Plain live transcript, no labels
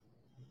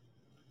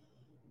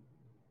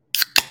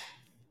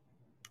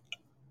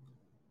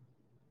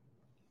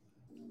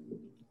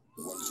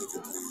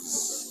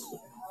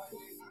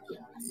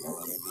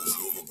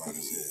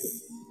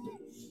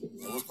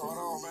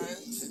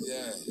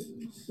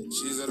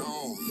She's at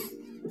home.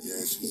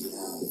 Yeah, she's at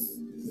home.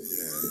 Yeah,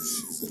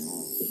 she's at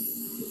home.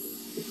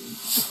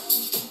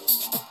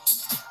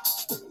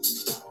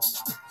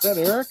 Is that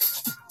Eric?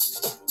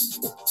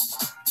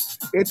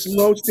 It's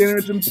Low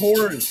Standards and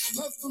Pours.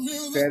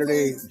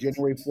 Saturday,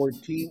 January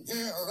 14th,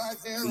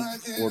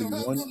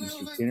 8:41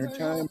 Eastern Standard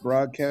Time,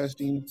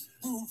 broadcasting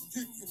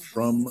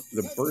from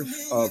the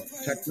birth of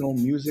techno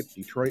music,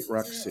 Detroit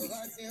Rock City.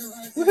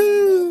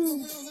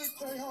 Woohoo!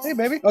 Hey,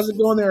 baby. How's it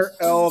going there,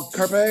 El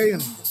Carpe?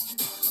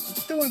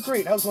 It's doing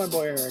great. How's my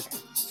boy Eric?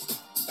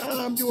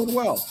 I'm doing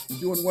well. I'm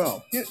You excited know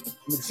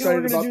what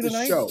we're gonna about do this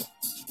tonight? show.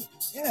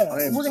 Yeah,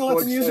 I am we're gonna so let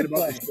the music excited about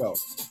play. this show.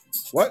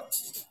 What?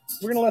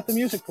 We're gonna let the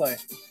music play.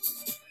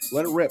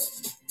 Let it rip.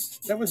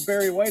 That was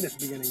Barry White at the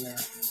beginning there.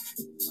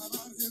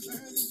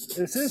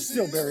 This is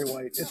still Barry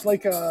White. It's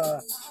like a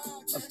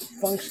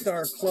Funk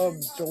Star Club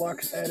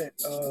deluxe edit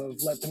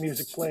of Let the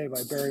Music Play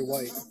by Barry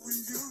White.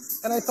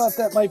 And I thought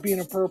that might be an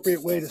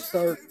appropriate way to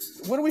start.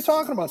 What are we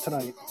talking about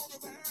tonight?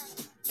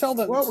 Well,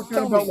 we're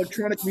talking about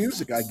electronic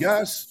music, I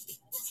guess.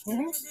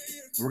 Mm-hmm.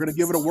 We're going to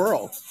give it a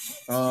whirl.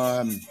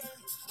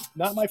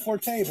 Not my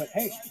forte, but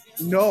hey.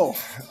 No,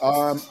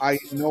 I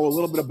know a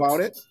little bit about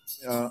it.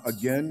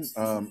 Again,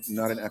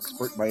 not an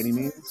expert by any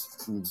means,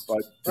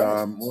 but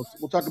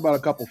we'll talk about a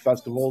couple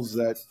festivals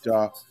that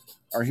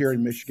are here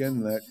in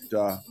Michigan that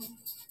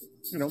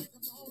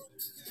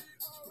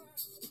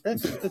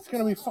It's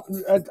going to be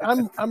fun.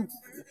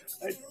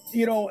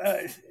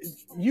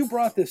 You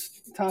brought this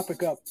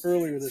topic up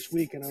earlier this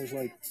week, and I was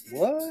like,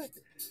 what?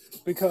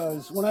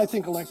 Because when I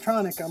think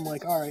electronic, I'm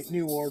like, all right,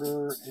 New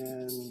Order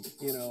and,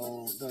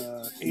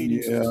 the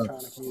 80s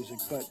electronic music.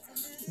 But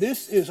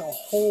this is a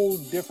whole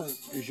different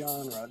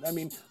genre. I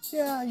mean,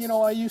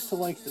 I used to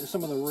like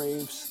some of the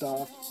rave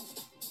stuff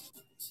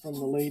from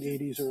the late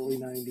 80s, early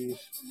 90s,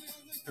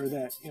 or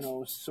that,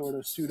 sort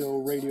of pseudo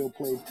radio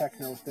played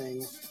techno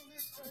things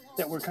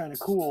that were kind of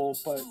cool.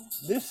 But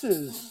this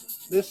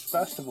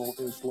festival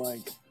is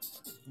like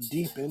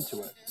deep into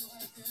it.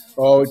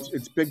 Oh,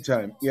 it's big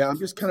time. Yeah, I'm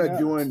just kind of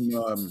doing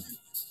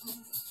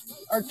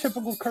our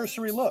typical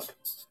cursory look.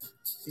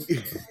 Yeah,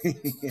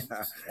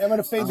 I'm going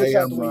to fade this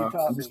out the way you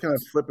talk. I'm just kind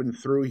of flipping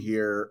through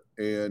here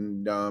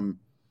and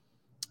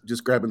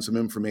just grabbing some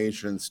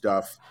information and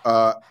stuff.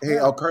 Hey,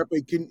 El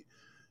Carpe, can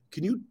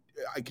you?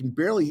 I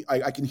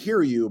can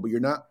hear you, but you're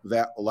not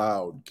that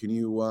loud. Can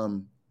you?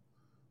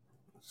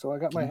 So I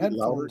got my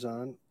headphones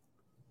on.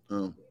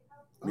 Oh,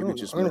 maybe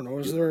it's just. I don't know.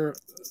 Is there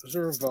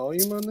a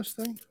volume on this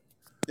thing?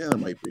 Yeah, there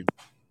might be.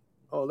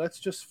 Oh, that's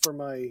just for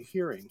my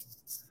hearing.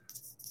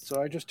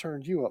 So I just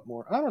turned you up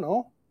more. I don't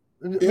know.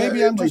 Yeah,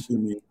 maybe I'm just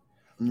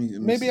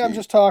I'm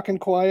just talking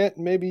quiet,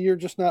 and maybe you're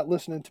just not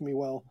listening to me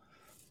well.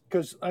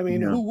 Because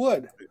who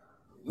would?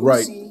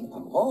 Right. Lucy,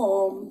 I'm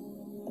home.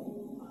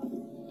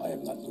 I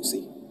am not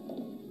Lucy.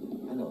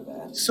 I know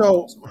that.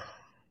 So,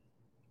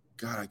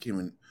 God, I can't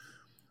even.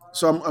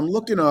 So I'm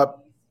looking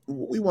up.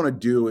 What we want to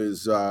do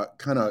is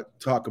kind of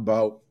talk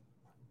about.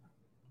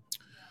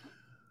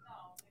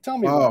 Tell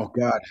me. Oh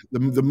God,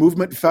 the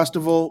Movement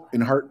Festival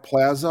in Hart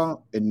Plaza,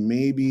 and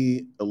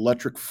maybe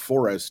Electric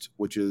Forest,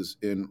 which is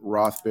in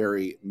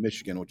Rothbury,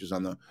 Michigan, which is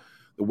on the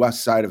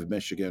west side of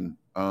Michigan.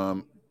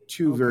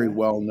 Two very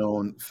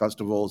well-known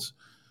festivals,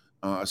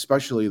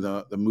 especially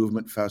the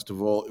Movement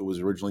Festival. It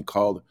was originally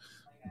called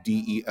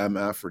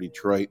DEMF, or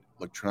Detroit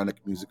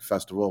Electronic Music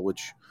Festival,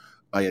 which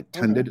I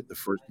attended, the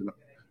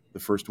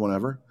first one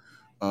ever.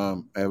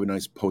 I have a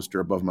nice poster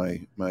above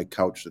my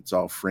couch that's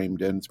all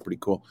framed in. It's pretty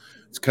cool.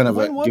 It's kind of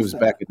gives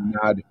back a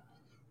nod.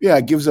 Yeah,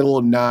 it gives it a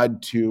little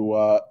nod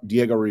to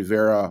Diego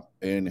Rivera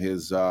and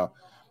his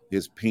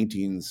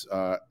paintings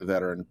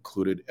that are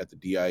included at the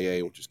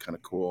DIA, which is kind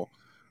of cool.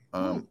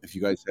 If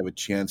you guys have a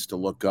chance to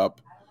look up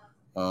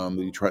the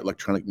Detroit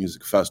Electronic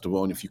Music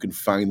Festival, and if you can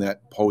find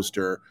that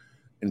poster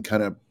and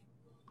kind of,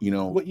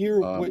 what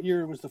year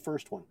was the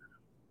first one?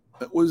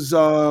 It was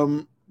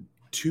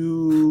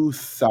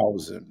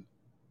 2000.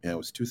 Yeah, it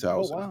was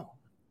 2000. Oh, wow.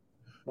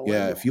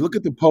 Yeah, if you look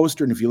at the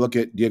poster and if you look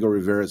at Diego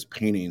Rivera's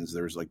paintings,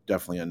 there's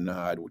definitely a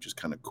nod, which is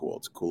kind of cool.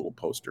 It's a cool little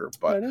poster.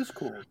 But that is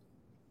cool.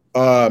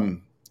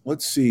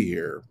 Let's see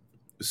here.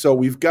 So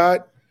we've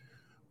got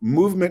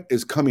Movement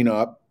is coming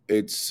up.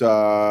 It's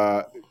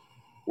what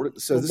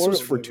it says. This was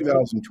for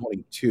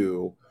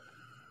 2022.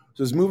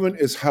 So this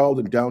Movement is held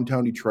in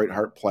downtown Detroit,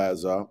 Hart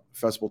Plaza. The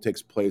festival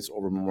takes place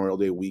over Memorial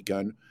Day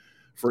weekend.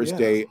 First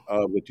day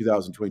of the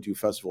 2022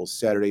 festival is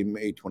Saturday,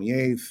 May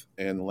 28th,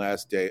 and the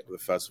last day of the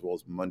festival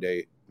is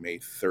Monday, May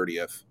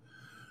 30th.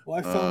 Well,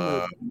 I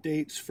found the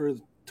dates for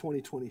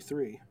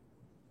 2023.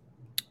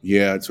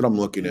 Yeah, that's what I'm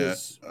looking at.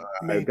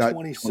 May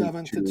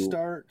 27th it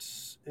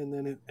starts, and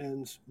then it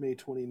ends May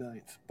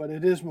 29th. But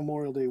it is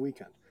Memorial Day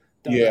weekend.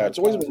 Yeah, it's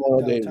always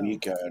Memorial Day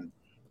weekend.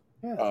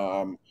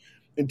 Yeah.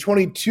 In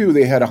 22,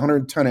 they had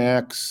 110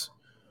 acts,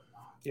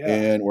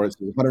 and where it's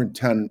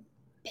 110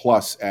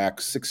 plus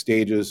acts, 6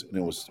 stages, and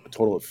it was a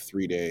total of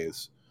 3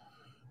 days.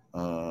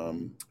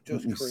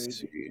 Just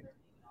crazy.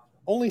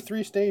 Only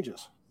 3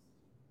 stages.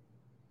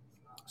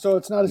 So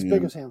it's not as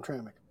big as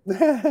Hamtramck.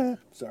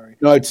 Sorry.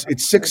 No,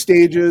 it's 6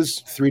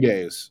 stages, 3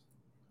 days.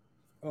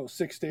 Oh,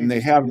 6 days. And they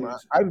have them.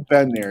 I've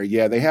been there.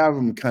 Yeah, they have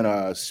them kind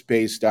of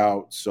spaced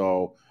out,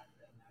 so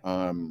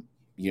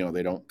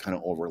they don't kind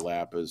of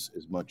overlap as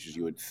much as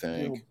you would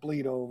think.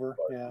 Bleed over.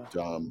 Yeah,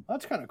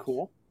 that's kind of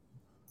cool.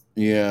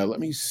 Yeah, let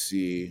me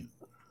see.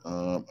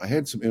 I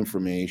had some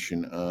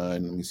information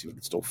on. Let me see if I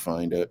can still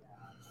find it.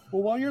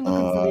 Well, while you're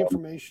looking for the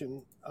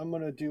information, I'm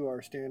going to do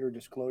our standard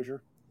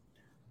disclosure.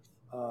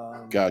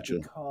 Gotcha.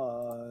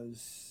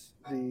 Because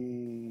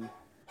the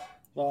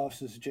law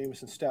offices of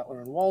Jameson,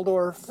 Statler, and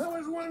Waldorf. That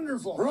was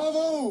wonderful.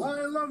 Bravo.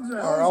 I loved that.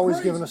 Are always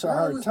giving us a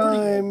hard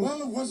time.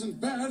 Well, it wasn't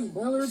bad.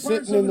 Well, there were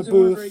sitting in the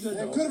booth.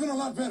 It could have been a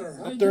lot better.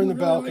 Up there in the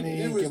balcony,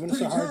 giving us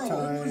a hard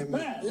time.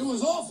 It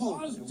was awful.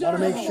 Want to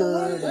make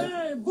sure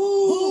that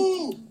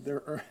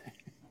they're.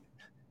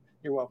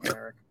 You're welcome,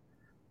 Eric.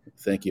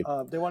 Thank you.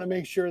 They want to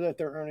make sure that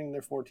they're earning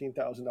their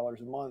 $14,000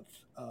 a month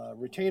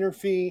retainer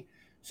fee.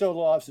 So the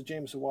law office of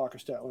Jameson, Walker,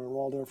 Statler, and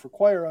Waldorf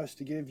require us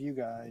to give you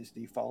guys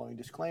the following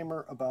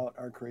disclaimer about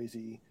our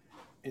crazy,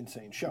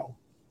 insane show.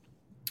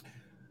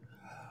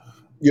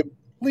 Yep.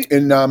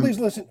 Please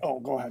listen. Oh,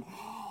 go ahead.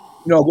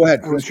 No, go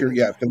ahead. Finish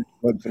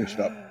it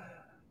up.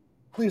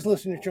 Please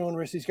listen at your own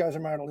risk. These guys are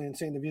mildly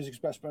insane. The views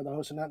expressed by the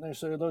host and not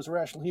necessarily those of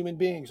rational human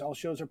beings. All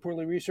shows are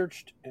poorly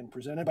researched and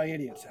presented by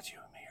idiots. That's you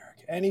and me,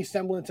 Eric. Any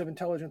semblance of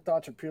intelligent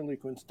thoughts are purely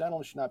coincidental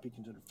and should not be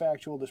considered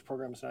factual. This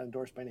program is not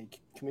endorsed by any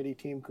committee,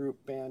 team,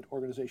 group, band,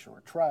 organization, or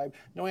tribe.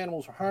 No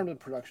animals were harmed in the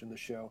production of the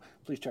show.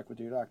 Please check with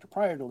your doctor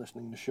prior to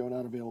listening to the show.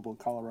 Not available in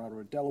Colorado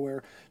or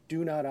Delaware.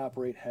 Do not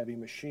operate heavy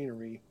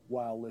machinery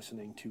while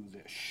listening to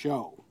this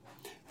show.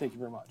 Thank you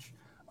very much.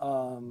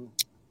 And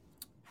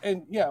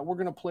yeah, we're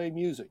going to play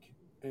music.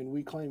 And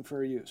we claim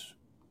fair use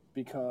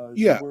because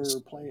we're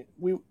playing.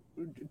 We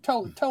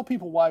tell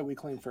people why we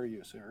claim fair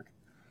use, Eric.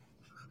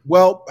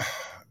 Well,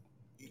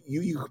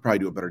 you could probably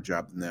do a better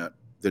job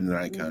than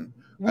I can.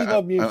 We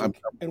love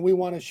music, and we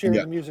want to share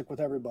the music with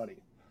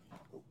everybody.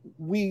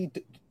 We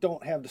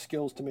don't have the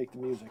skills to make the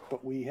music,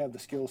 but we have the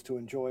skills to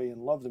enjoy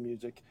and love the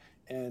music.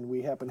 And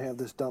we happen to have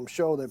this dumb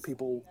show that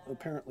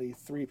apparently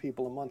 3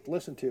 people a month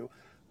listen to,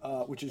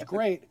 which is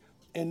great.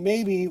 And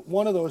maybe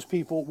one of those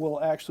people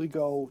will actually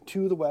go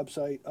to the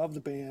website of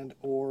the band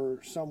or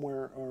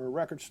somewhere or a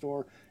record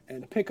store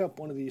and pick up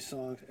one of these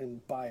songs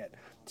and buy it.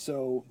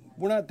 So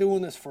we're not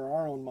doing this for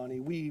our own money.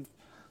 We've,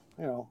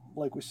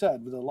 like we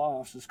said, the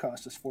law offices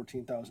cost us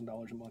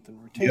 $14,000 a month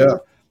in retainer. Yeah.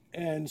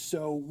 And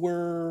so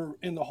we're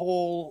in the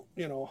hole,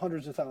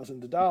 hundreds of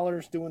thousands of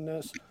dollars doing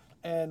this.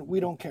 And we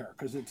don't care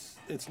because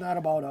it's not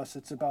about us.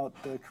 It's about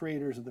the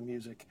creators of the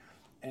music.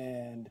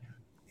 And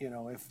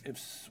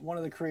if one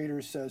of the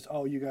creators says,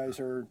 "Oh, you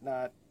guys are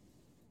not,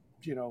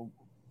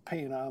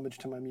 paying homage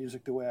to my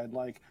music the way I'd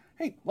like,"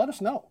 hey, let us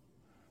know.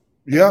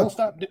 Yeah,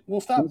 we'll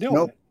stop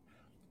doing it,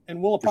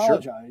 and we'll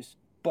apologize.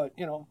 Sure. But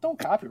don't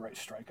copyright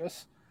strike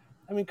us.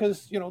 I mean,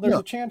 because there's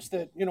a chance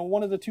that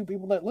one of the 2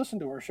 people that listen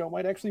to our show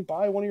might actually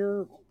buy one of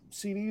your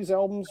CDs,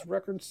 albums,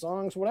 records,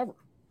 songs, whatever.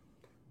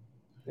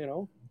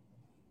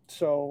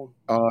 So.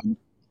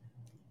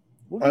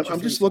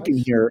 I'm just looking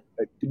here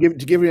to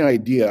give you an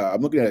idea. I'm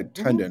looking at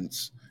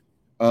attendance.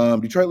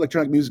 Detroit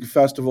Electronic Music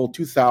Festival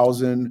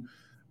 2000,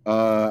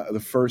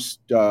 the first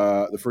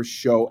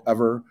show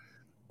ever.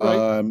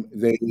 Right.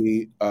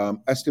 They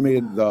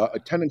estimated the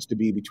attendance to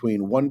be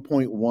between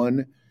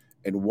 1.1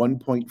 and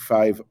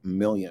 1.5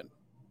 million.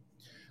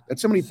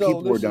 That's how many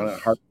people were down at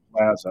Hart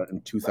Plaza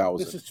in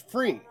 2000. This is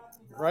free,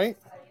 right?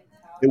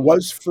 It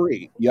was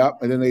free, yeah.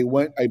 And then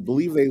I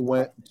believe they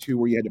went to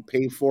where you had to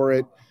pay for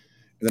it.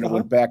 And then it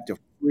went back to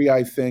free,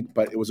 I think,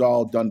 but it was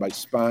all done by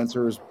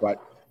sponsors. But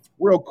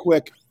real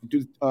quick,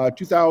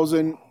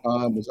 2000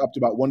 was up to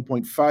about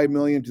 1.5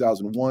 million,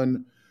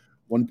 2001,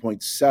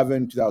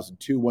 1.7,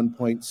 2002,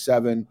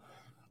 1.7. And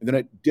then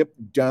it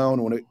dipped down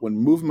when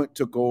Movement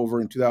took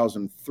over in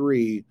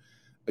 2003.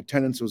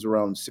 Attendance was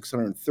around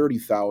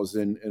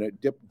 630,000, and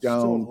it dipped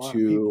down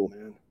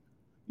to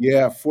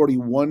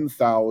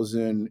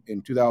 41,000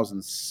 in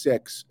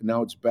 2006. And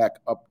now it's back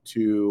up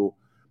to.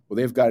 Well,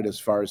 they've got it as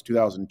far as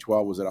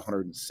 2012 was at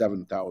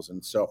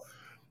 107,000. So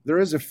there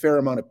is a fair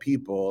amount of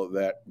people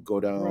that go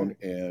down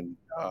and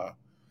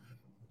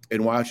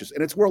watch this,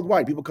 and it's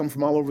worldwide. People come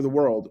from all over the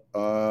world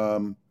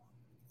to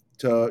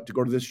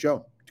go to this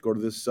show, to go to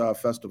this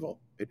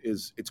festival.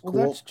 It's cool.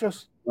 That's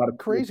just a lot of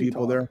crazy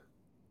people there.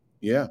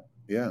 Yeah.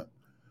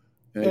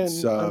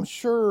 And I'm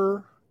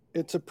sure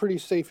it's a pretty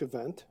safe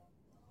event.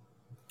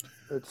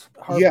 It's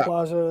Hart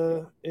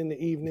Plaza in the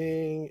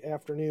evening,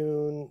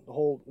 afternoon,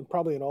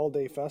 probably an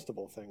all-day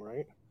festival thing,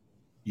 right?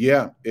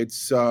 Yeah,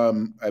 it's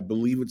I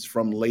believe it's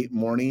from late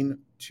morning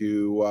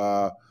to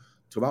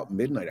about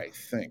midnight, I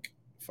think,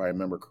 if I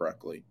remember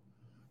correctly.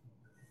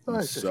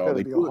 So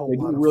they do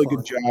a really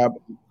good job.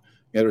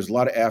 Yeah, there's a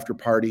lot of after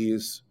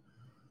parties.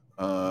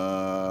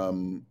 At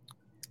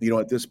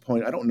this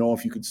point, I don't know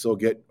if you could still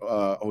get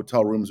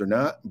hotel rooms or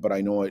not, but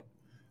I know it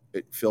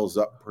fills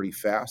up pretty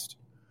fast.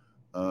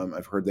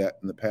 I've heard that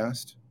in the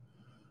past.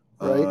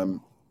 Right. A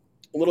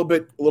little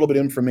bit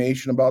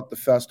information about the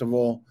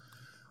festival.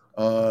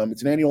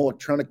 It's an annual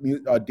electronic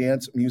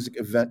dance music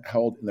event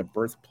held in the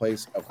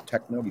birthplace of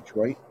techno,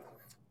 Detroit,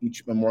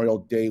 each Memorial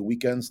Day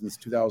weekend since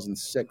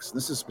 2006.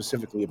 This is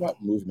specifically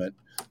about movement,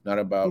 not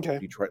about Okay.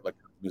 Detroit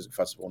Electronic Music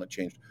Festival, and it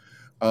changed.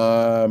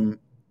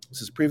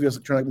 This is previous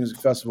electronic music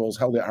festivals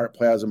held at Hart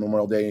Plaza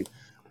Memorial Day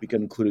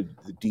weekend included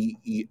the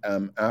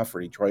DEMF,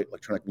 or Detroit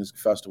Electronic Music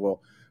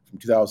Festival, from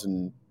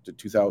 2000 to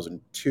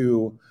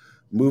 2002,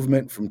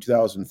 Movement from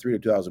 2003 to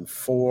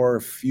 2004,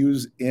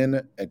 Fuse In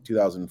at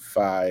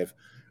 2005.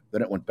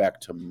 Then it went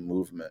back to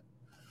Movement.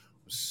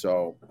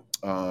 So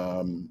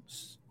let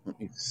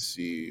me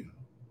see.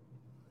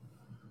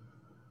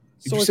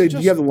 Did So you it's say, do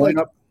you have the just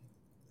lineup?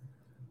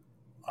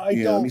 I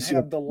Yeah, let me don't see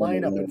have the what's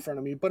on the lineup in lineup. front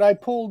of me, but I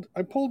pulled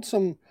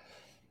some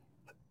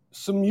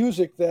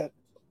music that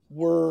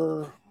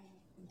were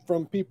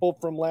from people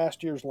from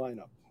last year's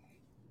lineup.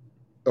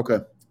 Okay.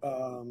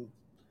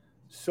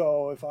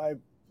 So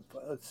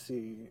let's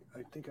see,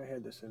 I think I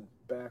had this in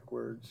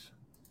backwards.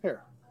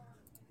 Here,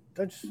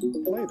 I just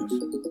play this.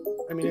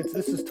 I mean,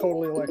 this is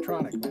totally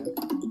electronic, man.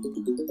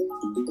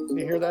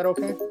 You hear that?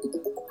 Okay.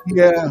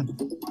 Yeah.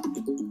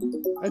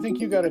 I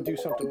think you got to do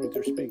something with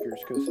your speakers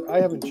because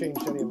I haven't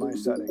changed any of my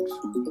settings.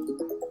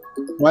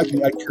 Well, I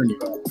turned you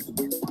up.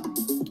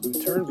 You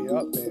turned me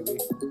up, baby.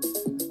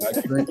 I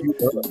turned you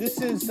up.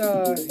 This is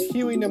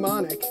Huey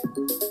Mnemonic,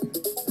 and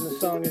the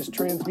song is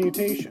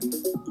Transmutation.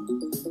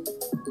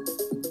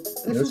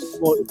 This is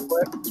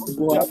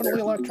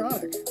definitely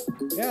electronic.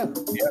 Yeah.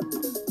 Yeah.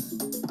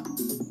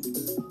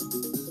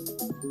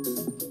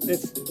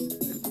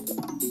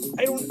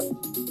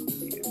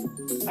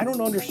 I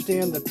don't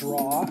understand the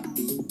draw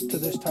to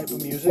this type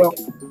of music. Well,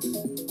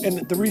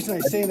 and the reason I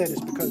say that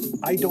is because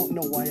I don't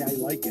know why I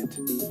like it.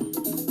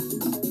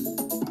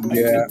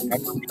 Yeah,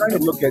 I'm trying to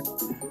look at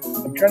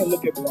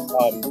the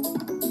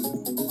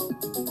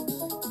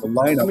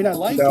lineup. I mean, I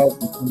like it.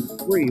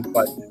 2023,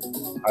 but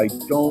I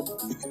don't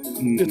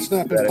see It's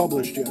not been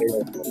published yet.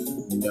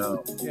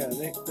 No. Yeah,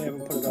 they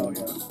haven't put it out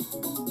yet.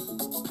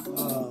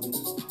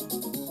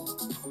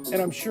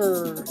 And I'm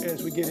sure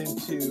as we get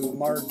into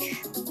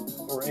March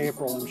or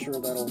April, I'm sure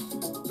they'll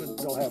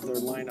have their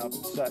lineup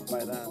set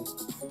by then.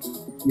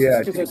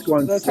 Yeah, Because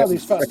that's how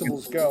these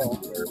festivals go.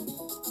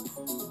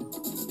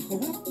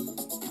 Mm-hmm.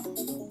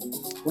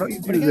 Why don't you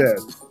do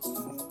this?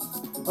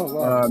 Oh,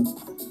 wow.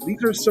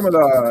 These are some of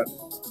the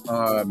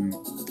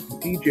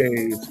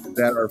DJs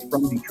that are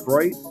from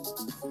Detroit.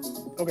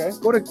 Okay.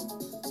 Go to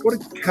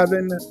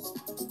Kevin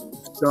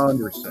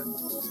Saunderson.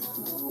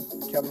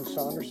 Kevin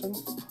Saunderson?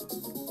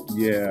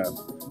 Yeah.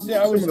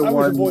 Yeah, I was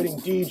avoiding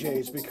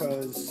DJs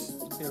because,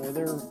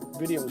 their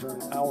videos are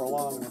an hour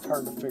long and it's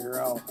hard to figure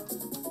out.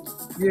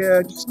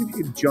 Yeah, just see if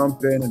you can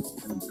jump in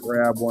and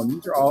grab one.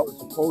 These are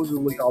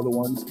supposedly all the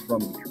ones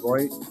from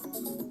Detroit.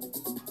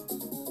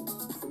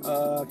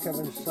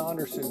 Kevin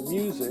Saunderson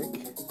music.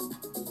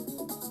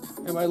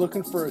 Am I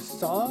looking for a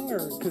song,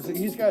 or because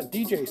he's got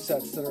DJ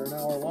sets that are an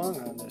hour long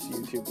on this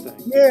YouTube thing?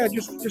 Yeah,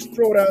 just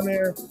throw it on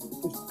there.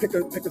 Just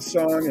pick a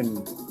song and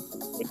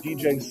a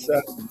DJ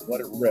set and let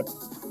it rip.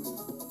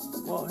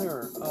 Well,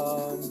 here.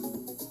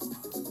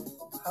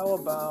 How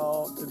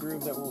about The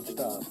Groove That Won't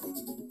Stop?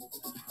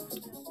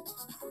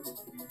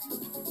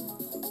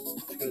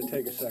 It's going to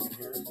take a second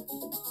here.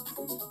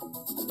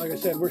 Like I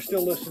said, we're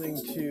still listening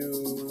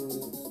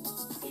to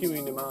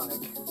Huey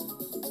Mnemonic.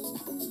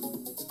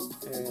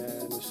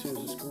 And as soon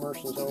as this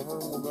commercial's over,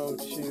 we'll go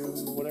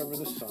to whatever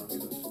this song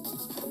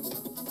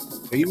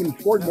is. Even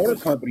Ford Motor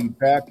Company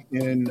back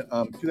in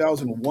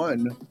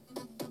 2001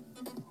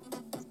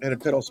 had a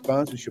title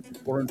sponsorship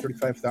for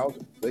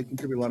 $435,000. They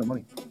contribute a lot of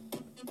money.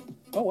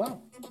 Oh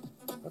wow,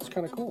 that's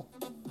kind of cool.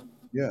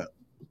 Yeah,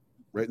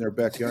 right in their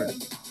backyard.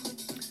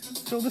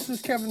 So this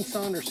is Kevin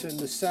Saunderson,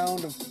 the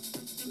Sound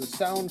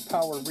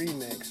Power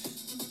remix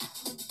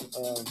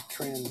of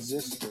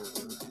Transistor.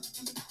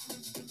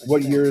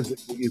 What year is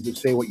it? Does it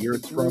say what year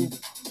it's from?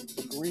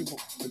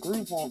 The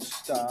Groove Won't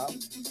Stop.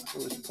 It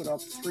was put up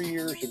 3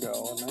 years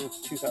ago, and now it's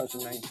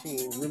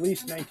 2019.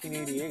 Released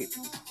 1988.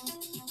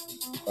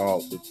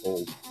 Oh, it's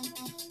old.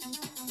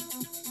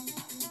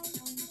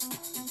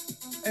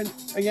 And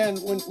again,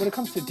 when it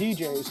comes to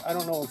DJs, I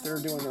don't know if they're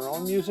doing their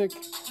own music,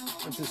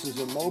 if this is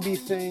a Moby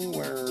thing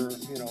where,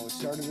 it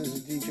started as a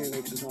DJ,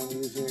 makes his own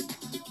music,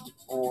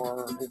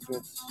 or if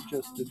it's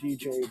just the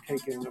DJ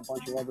taking a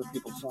bunch of other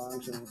people's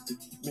songs and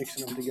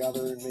mixing them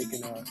together and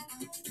making a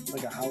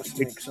house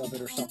mix of it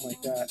or something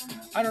like that.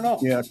 I don't know.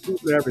 Yeah,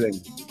 everything.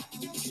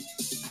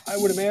 I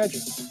would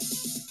imagine.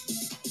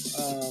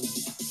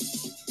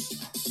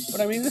 But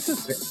I mean, this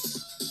is...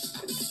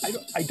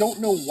 I don't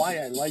know why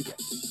I like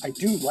it. I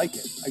do like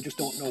it. I just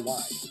don't know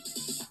why.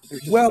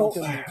 There's just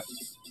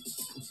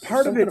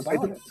part of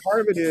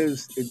it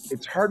is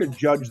it's hard to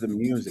judge the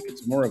music.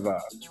 It's more of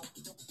a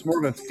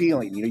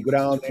feeling. You go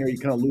down there, you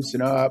kind of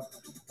loosen up,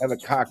 have a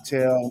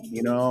cocktail,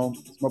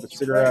 smoke a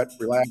cigarette,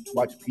 relax,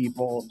 watch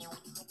people.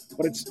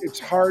 But it's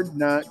hard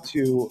not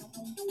to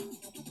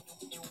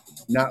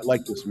not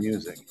like this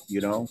music,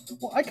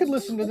 Well, I could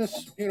listen to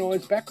this,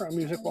 as background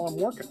music while I'm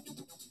working.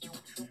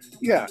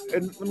 Yeah,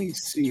 and let me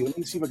see. Let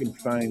me see if I can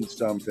find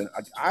something.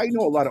 I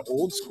know a lot of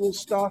old school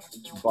stuff,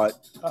 but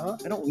Uh-huh.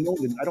 I don't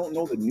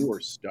know the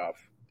newer stuff.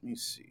 Let me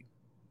see.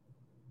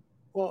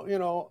 Well,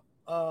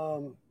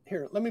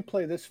 here, let me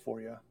play this for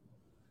you.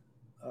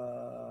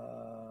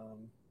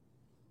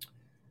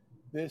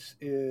 This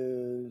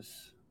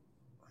is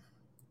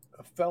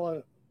a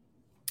fella,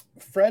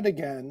 Fred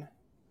again,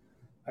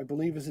 I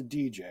believe is a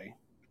DJ.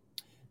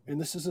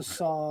 And this is a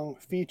song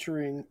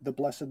featuring the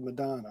Blessed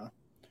Madonna,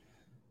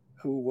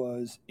 who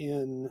was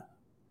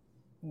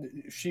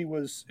she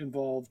was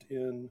involved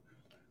in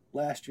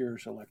last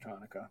year's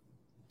Electronica.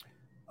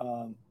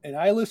 And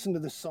I listened to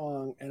this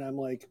song and I'm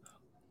like,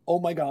 oh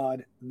my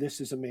God,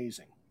 this is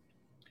amazing.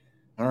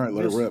 All right,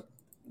 let it rip.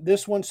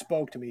 This one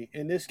spoke to me,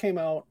 and this came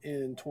out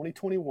in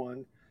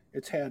 2021.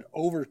 It's had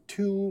over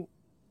 2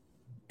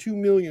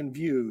 million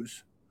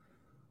views.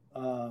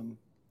 And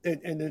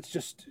it's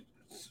just...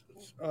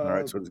 all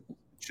right, so it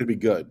should be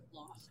good.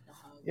 Lost the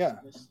house Yeah.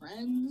 with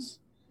friends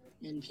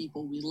and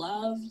people we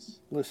loved.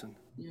 Listen.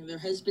 There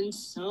has been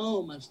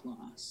so much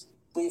lost.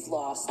 We've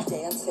lost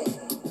dancing.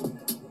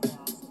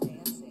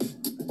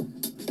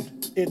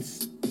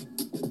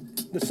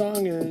 The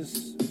song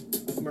is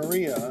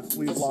Maria,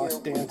 We've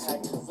Lost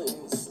Dancing.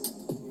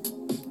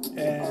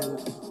 And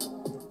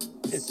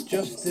it's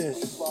just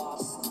this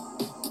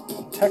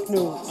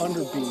techno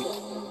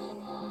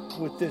underbeat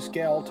with this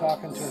gal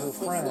talking to her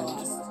friend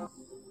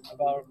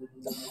about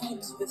the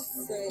hugs with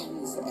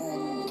friends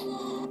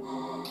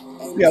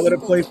and yeah, let it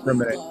play for a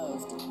minute.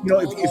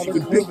 If you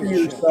could picture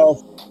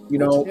yourself,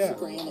 yeah.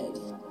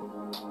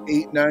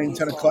 8, 9,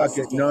 10 o'clock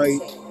at night,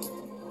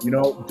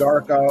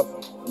 dark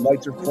out,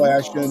 lights are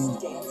flashing,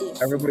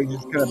 everybody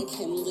just kind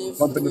of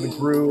bump into the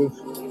groove.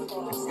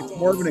 It's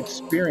more of an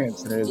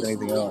experience than it is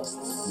anything else,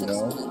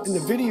 And the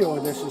video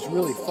of this is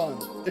really fun.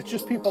 It's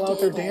just people out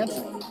there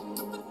dancing.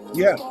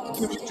 Yeah, it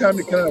gives you time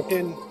to kind of,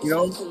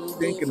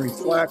 think and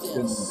reflect,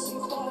 and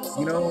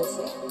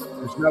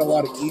there's not a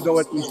lot of ego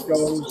at these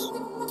shows.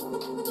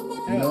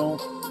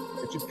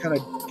 It's just kind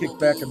of kick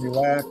back and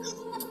relax.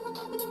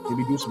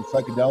 Maybe do some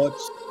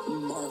psychedelics.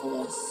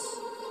 Marvelous.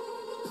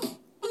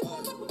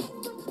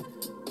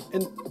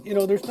 And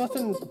there's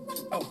nothing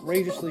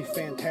outrageously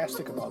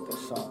fantastic about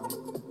this song.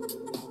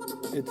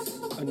 It's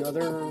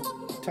another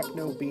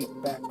techno beat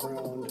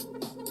background,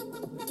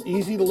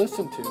 easy to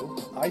listen to,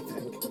 I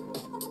think.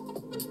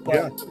 But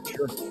yeah,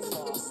 sure.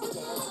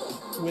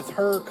 With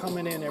her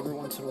coming in every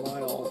once in a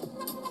while,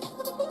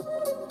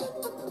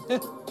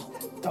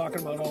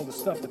 talking about all the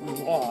stuff that we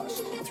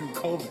lost through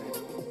COVID,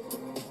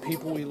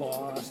 people we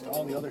lost,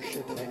 all the other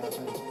shit that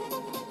happened,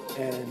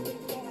 and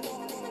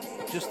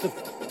just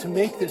to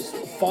make this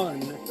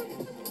fun,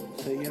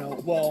 say,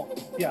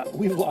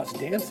 we've lost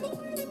dancing,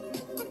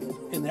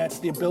 and that's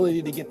the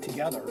ability to get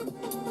together.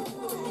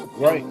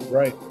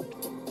 Right.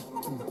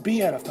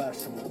 Be at a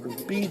festival or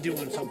be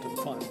doing something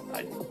fun.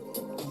 I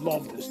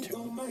love this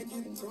tune.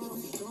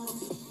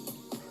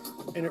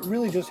 And it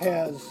really just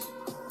has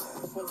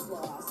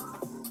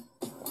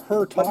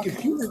her talking.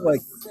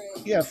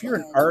 If you're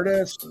an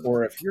artist,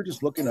 or if you're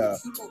just looking to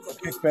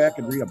kick back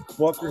and read a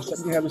book or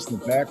something, you have this in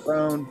the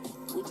background,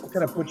 it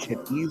kind of puts you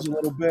at ease a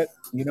little bit,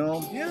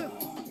 Yeah.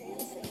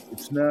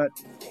 It's not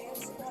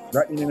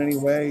threatening in any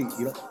way.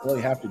 You don't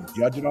really have to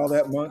judge it all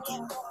that much.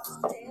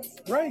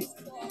 Right.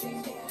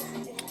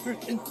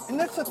 And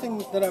that's the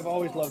thing that I've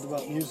always loved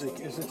about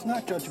music, is it's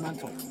not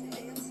judgmental.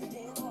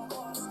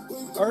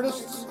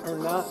 Artists are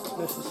not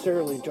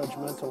necessarily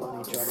judgmental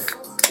on each other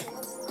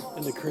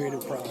in the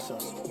creative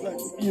process,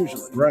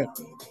 usually. Right.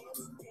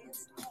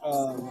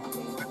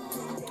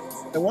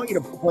 I want you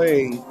to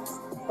play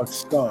a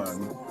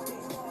song.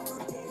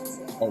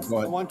 Oh,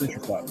 go ahead. Finish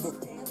your thought.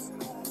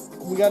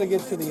 We got to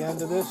get to the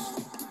end of this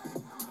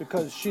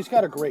because she's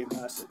got a great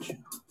message.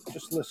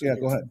 Just listen. Yeah,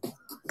 go ahead.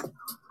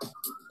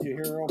 You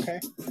hear her okay?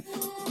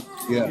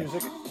 Yeah.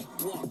 Music?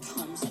 What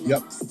comes next?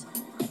 Yep.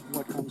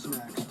 What comes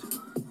next?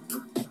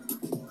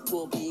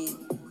 Will be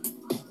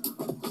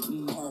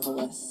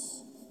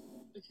marvelous.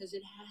 Because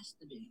it has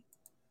to be.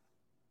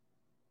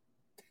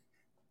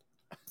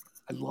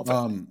 I love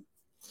it.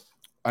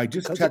 I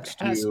just texted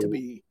you. It has to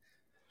be.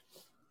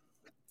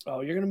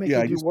 Oh, you're going to make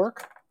it do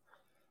work?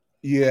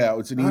 Yeah,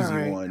 it's an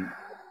easy one.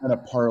 Kind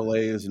of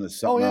parlays into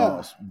something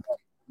else.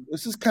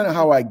 This is kind of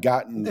how I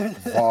got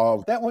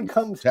involved. That one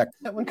comes up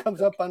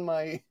on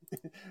my.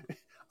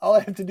 All I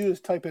have to do is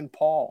type in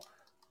Paul.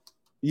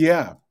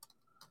 Yeah,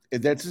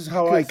 that's just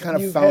how I kind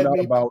of found out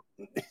about.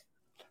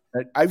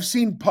 I've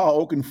seen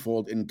Paul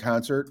Oakenfold in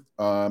concert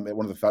at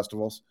one of the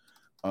festivals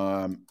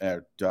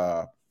at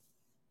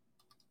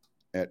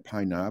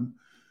Pine Knob,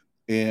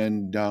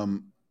 and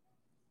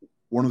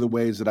one of the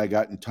ways that I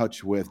got in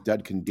touch with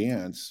Dead Can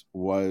Dance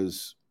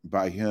was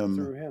by him.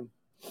 Through him.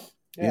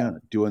 Yeah,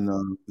 doing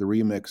the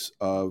remix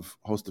of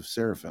Host of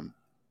Seraphim.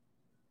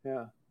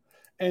 Yeah.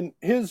 And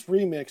his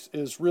remix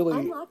is really...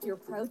 Unlock your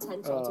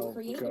potential to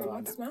create your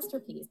next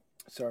masterpiece.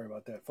 Sorry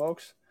about that,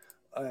 folks.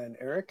 And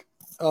Eric.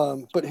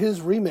 But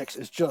his remix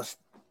is just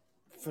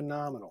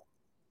phenomenal.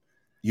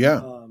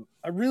 Yeah.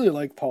 I really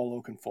like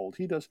Paul Oakenfold.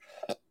 He does,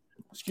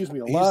 excuse me,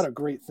 a lot of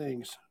great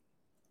things.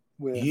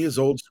 He is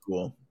old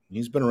school.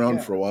 He's been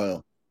around for a Yeah.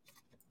 while.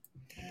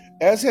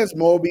 As has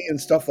Moby and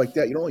stuff like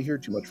that. You don't hear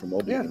too much from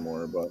Moby Yeah.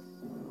 anymore, but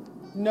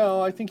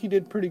No, I think he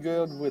did pretty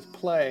good with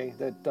Play,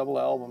 that double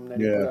album that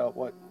he put Yeah.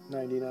 out,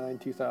 99,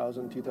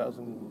 2000,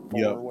 2004,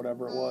 Yep. or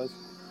whatever it was.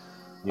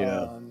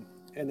 Yeah.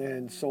 And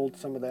then sold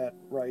some of that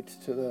rights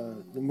to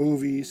the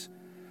movies.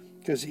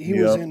 Because he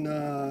was in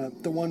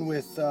the one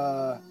with,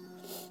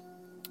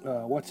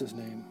 what's his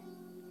name?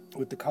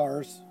 With the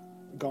cars,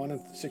 Gone in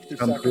 60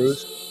 Tom Seconds.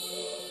 Cruise?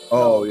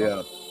 Oh, No,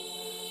 yeah.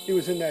 He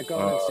was in that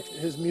Gone in 60,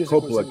 his music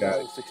Coppola was in guy.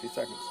 Gone in 60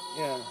 Seconds.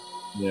 Yeah.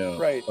 Yeah.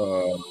 Right.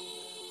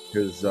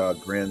 His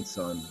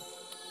grandson.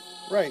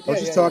 Right. I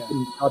was just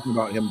talking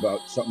about him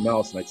about something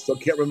else, and I still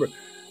can't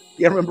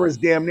remember his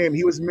damn name.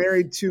 He was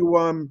married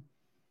to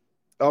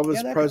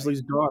Elvis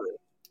Presley's daughter.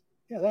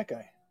 Yeah, that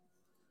guy.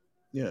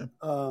 Yeah.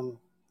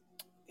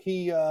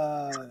 He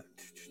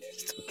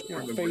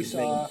Face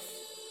Off.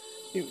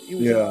 He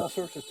was in all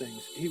sorts of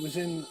things. He was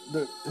in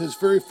his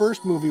very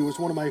first movie was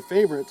one of my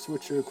favorites,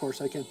 which of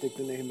course I can't think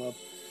the name of.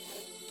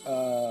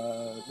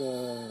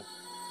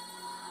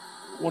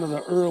 One of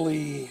the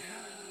early,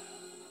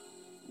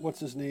 what's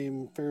his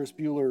name? Ferris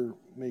Bueller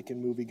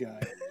making movie guy.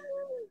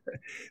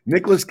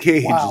 Nicolas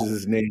Cage is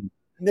his name.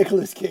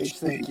 Nicolas Cage,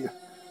 thank you.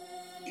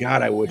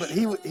 God, I wish. But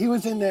he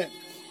was in that.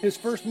 His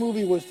first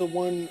movie was the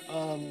one.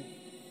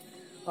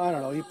 I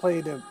don't know. He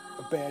played a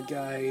bad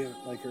guy,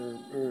 like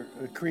or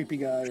a creepy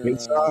guy.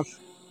 Face Off?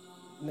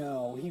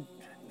 No.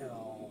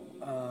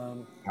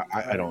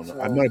 I don't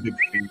know. I'm not a big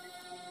fan.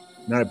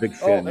 Not a big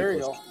fan. Oh, there you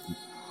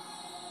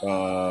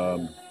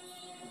go.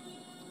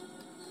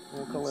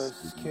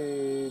 Nicolas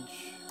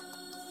Cage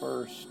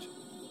first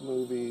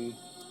movie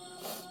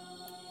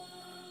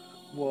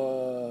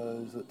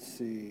was, let's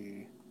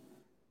see.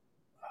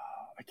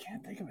 I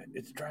can't think of it.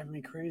 It's driving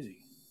me crazy.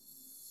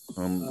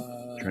 I'm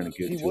trying to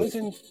get he to was it.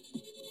 in.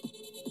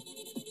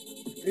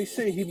 They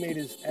say he made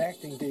his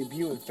acting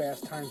debut in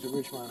Fast Times at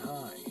Ridgemont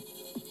High,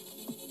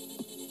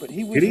 but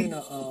he was in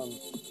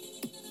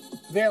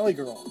Valley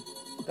Girl.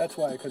 That's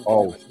why I couldn't.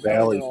 Oh, think of it.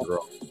 Valley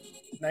Girl.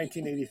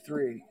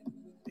 1983.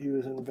 He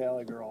was in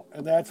Valley Girl,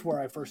 and that's where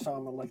I first saw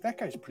him. I'm like, that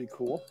guy's pretty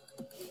cool.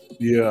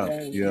 Yeah,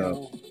 and, yeah. You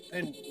know,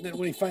 and then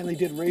when he finally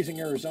did Raising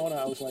Arizona,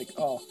 I was like,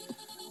 oh,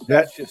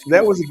 that cool.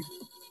 that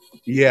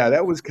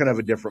was kind of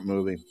a different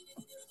movie.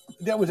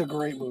 That was a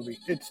great movie.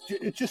 It's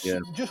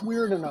just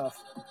weird enough,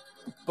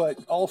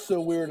 but also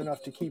weird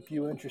enough to keep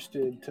you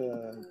interested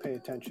to pay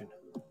attention.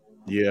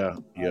 Yeah,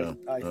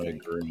 I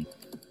agree.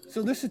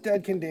 So this is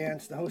Dead Can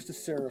Dance, the host of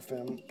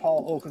Seraphim,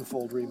 Paul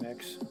Oakenfold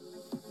remix.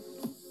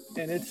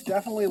 And it's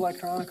definitely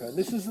electronica.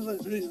 This is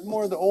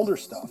more of the older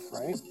stuff,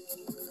 right?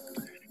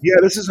 Yeah,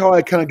 this is how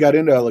I kind of got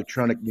into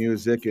electronic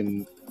music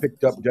and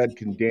picked up Dead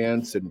Can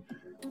Dance. And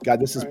God,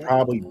 this is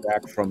probably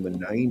back from the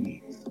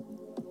 90s.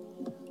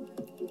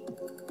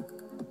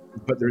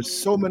 But there's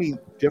so many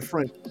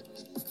different,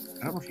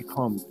 I don't know if you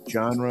call them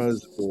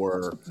genres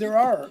or... There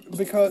are,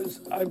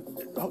 because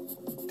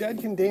Dead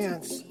Can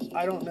Dance,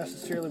 I don't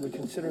necessarily would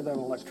consider them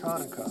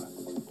electronica.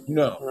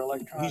 No, or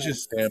electronic. He's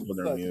just sampling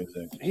their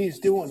music. He's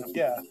doing it,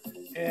 yeah.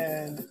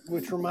 And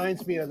which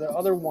reminds me of the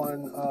other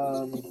one,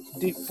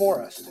 Deep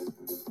Forest.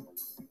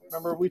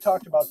 Remember, we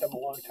talked about them a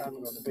long time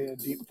ago, the band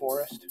Deep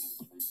Forest?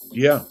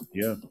 Yeah.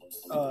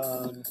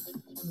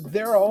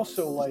 They're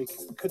also like,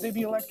 could they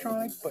be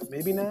electronic? But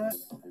maybe not.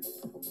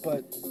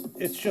 But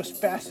it's just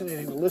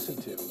fascinating to listen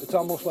to. It's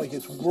almost like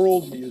it's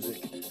world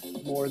music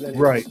more than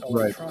it's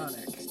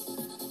electronic.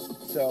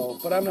 So,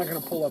 but I'm not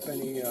going to pull up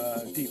any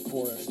Deep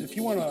Forest. If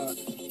you want to,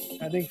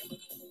 I think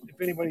if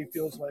anybody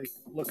feels like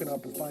looking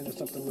up and finding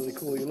something really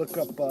cool, you look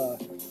up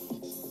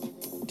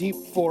Deep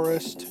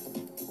Forest.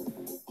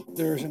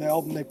 There's an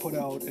album they put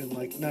out in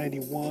like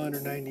 91 or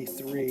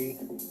 93,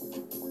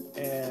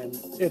 and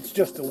it's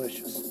just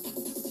delicious.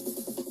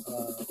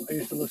 I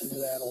used to listen to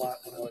that a lot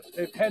when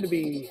it had to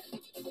be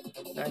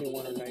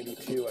 91 or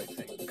 92, I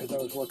think, because I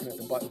was working at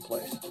the Button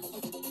Place.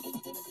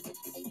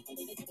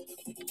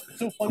 It's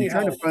so funny I'm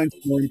trying to find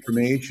some more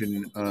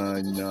information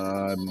on,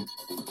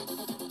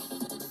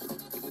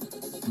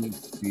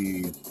 let's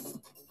see.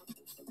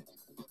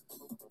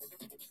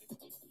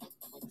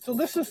 So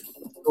this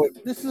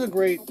is a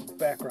great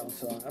background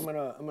song. I'm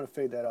gonna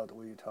fade that out the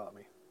way you taught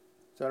me.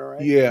 Is that all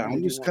right? Yeah,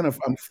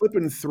 I'm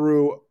flipping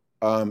through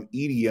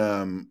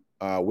EDM,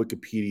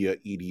 Wikipedia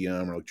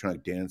EDM, or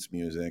electronic dance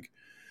music.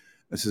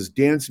 This is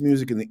dance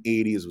music in the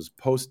 80s was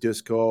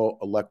post-disco,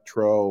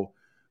 electro,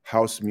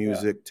 house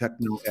music,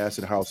 techno,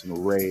 acid house,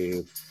 and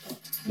rave.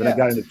 Then I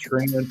got into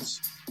trance,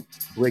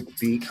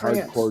 breakbeat,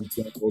 hardcore,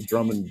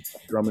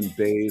 drum and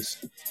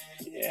bass,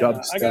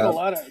 dubstep. I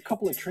got a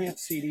couple of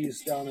trance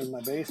CDs down in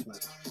my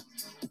basement.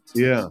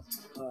 Yeah.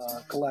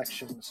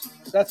 Collections.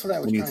 That's what I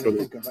was trying to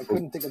think of. I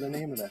couldn't think of the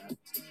name of that.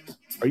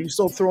 Are you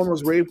still throwing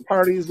those rave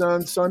parties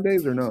on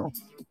Sundays or no?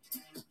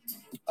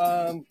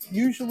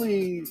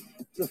 Usually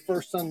the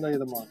first Sunday of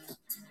the month.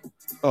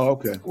 Oh,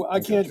 okay. Well, I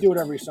can't do it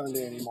every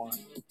Sunday anymore.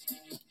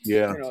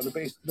 Yeah. You know,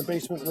 the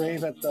basement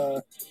rave at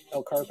the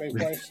El Carpe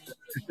place.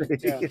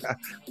 Yeah. Yeah.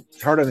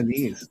 It's hard on the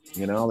knees,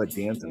 you know, like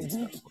dancing and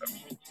Mhm.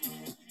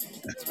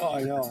 stuff. Oh,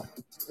 I know.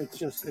 It's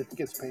just, it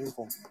gets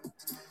painful.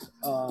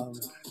 So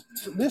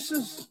this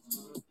is,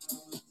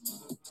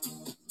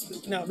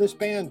 now this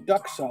band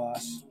Duck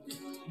Sauce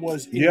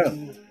was Yeah.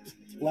 in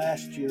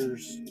last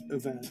year's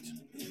event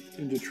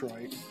in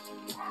Detroit.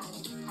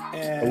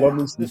 And I love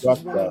me some this Duck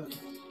is one of,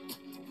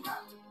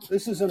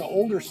 this is an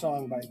older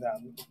song by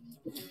them,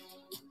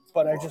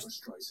 but I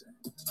just,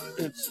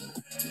 it's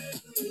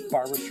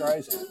Barbra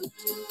Streisand.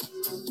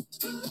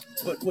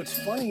 But what's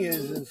funny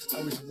is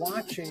I was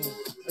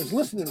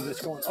listening to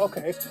this going,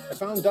 okay, I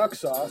found Duck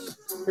Sauce.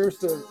 Here's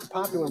the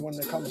popular one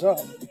that comes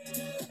up.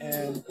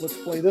 And let's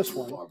play this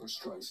one.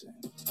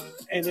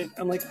 And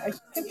I'm like, I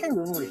think I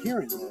remember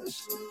hearing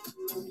this.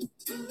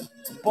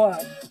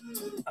 But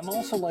I'm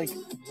also like,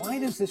 why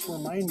does this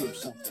remind me of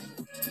something?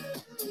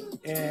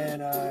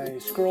 And I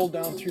scrolled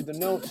down through the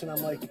notes and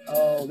I'm like,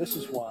 oh, this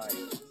is why.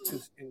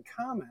 Because in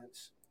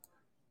comments,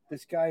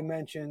 this guy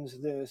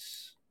mentions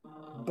this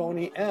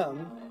Boney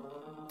M,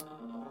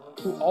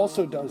 who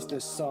also does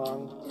this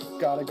song,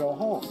 Gotta Go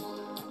Home.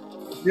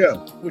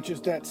 Yeah. Which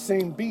is that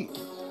same beat.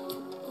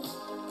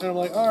 And I'm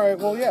like, all right,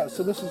 well, yeah,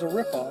 so this is a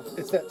ripoff.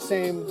 It's that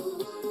same,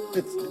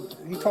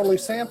 he totally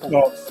sampled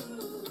this.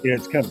 Yeah,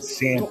 it's kind of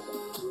sample.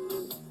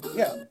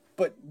 Yeah,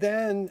 but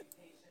then,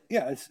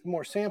 yeah, it's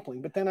more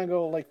sampling. But then I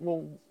go like,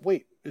 well,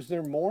 wait, is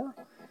there more?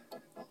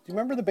 Do you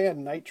remember the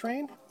band Night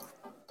Train?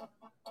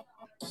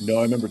 No,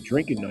 I remember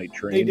drinking Night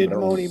Train. They did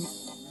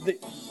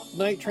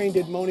Night Train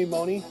did Moni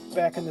Moni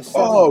back in the 70s.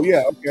 Oh,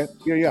 yeah, okay.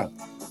 Yeah.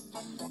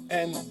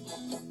 And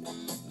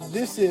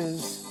this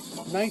is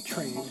Night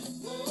Train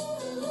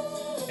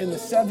in the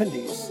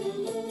 70s.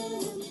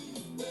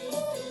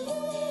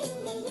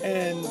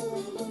 And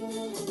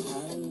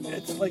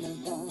it's like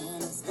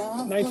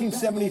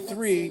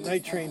 1973,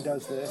 Night Train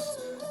does this.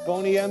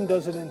 Boney M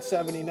does it in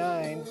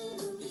 79,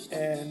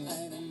 and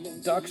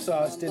Duck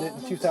Sauce did it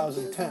in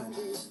 2010.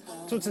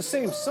 So it's the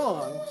same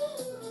song,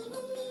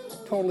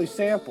 totally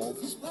sampled.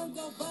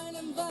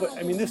 But,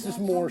 I mean, this is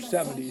more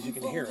 70s, you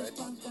can hear it,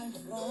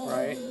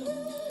 right?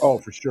 Oh,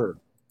 for sure.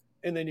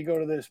 And then you go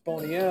to this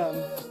Boney M,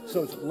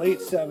 so it's late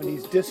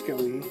 70s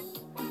disco-y.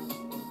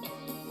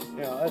 You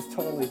know, that's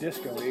totally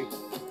disco-y.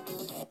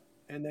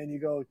 And then you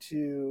go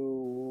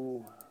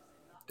to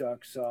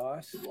Duck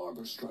Sauce.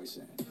 Barbra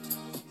Streisand.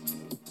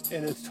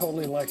 And it's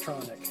totally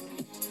electronic.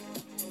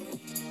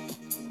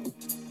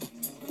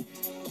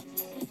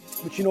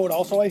 But you know what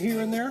also I hear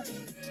in there?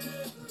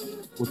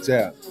 What's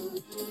that?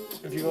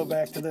 If you go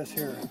back to this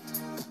here.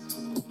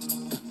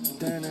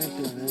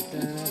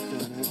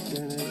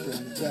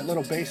 That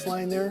little bass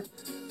line there.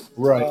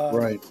 Right,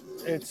 right.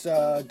 It's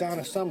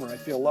Donna Summer, I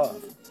Feel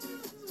Love.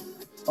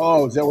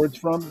 Oh, is that where it's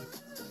from?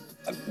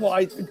 Well,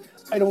 I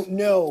don't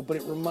know, but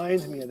it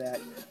reminds me of that.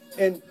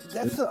 And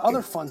that's the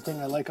other fun thing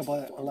I like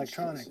about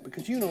electronic,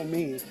 because you know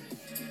me,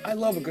 I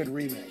love a good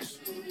remix.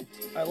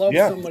 I love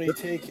somebody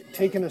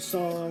taking a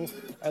song.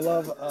 I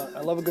love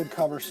a good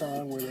cover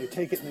song where they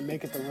take it and they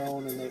make it their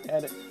own and they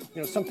edit,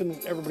 you know, something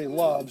that everybody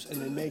loves and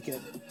they make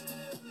it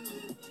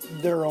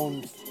their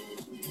own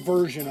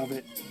version of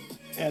it,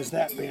 as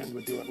that band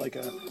would do it, like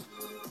a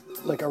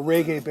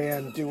reggae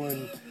band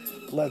doing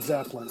Led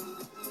Zeppelin.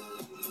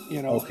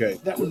 You know, okay.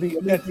 That would be,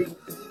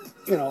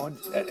 you know,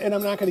 and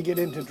I'm not going to get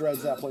into Led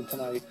Zeppelin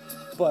tonight,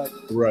 but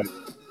right.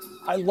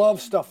 I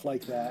love stuff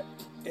like that.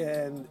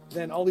 And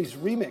then all these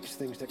remix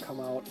things that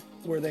come out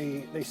where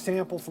they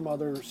sample from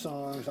other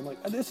songs. I'm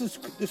like, this is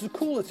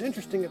cool. It's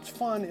interesting. It's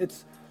fun.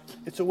 It's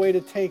a way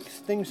to take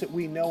things that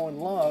we know and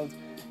love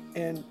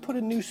and put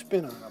a new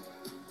spin on them.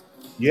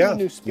 Yeah, put a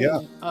new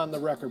spin on the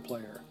record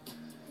player.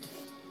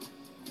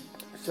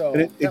 So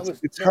and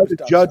it's hard to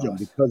judge them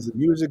because the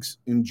music's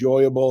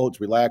enjoyable. It's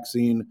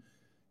relaxing.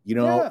 You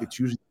know, it's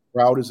usually the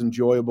crowd is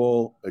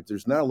enjoyable.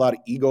 There's not a lot of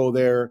ego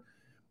there.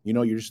 You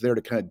know, you're just there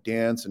to kind of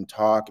dance and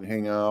talk and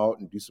hang out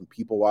and do some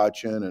people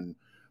watching. And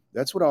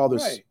that's what all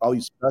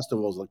these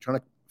festivals,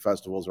 electronic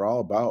festivals, are all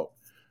about.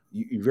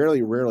 You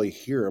very rarely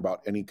hear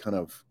about any kind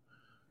of,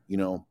 you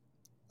know,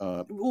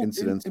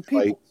 incidents, and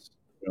people, fights.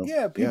 You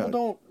know? People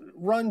don't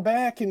run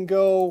back and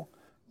go,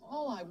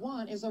 all I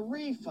want is a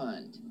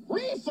refund.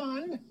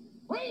 Refund?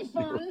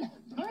 Refund?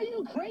 Are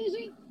you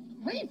crazy?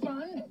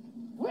 Refund?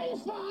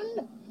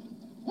 Refund?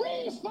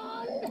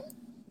 Refund?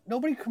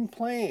 Nobody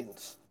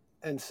complains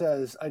and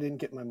says, I didn't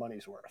get my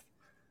money's worth.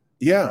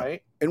 Yeah.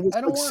 Right? And with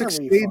I don't like want 6 a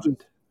stages.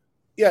 refund.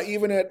 Yeah,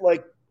 even at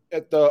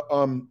the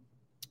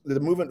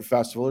Movement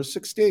Festival, there's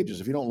 6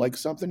 stages. If you don't like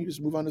something, you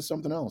just move on to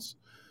something else.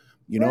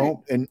 You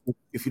know, and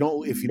if you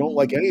don't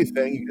like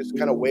anything, you just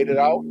kind of wait it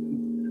out.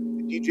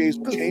 The DJs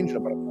will change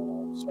them.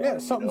 Yeah,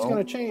 something's going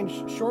to change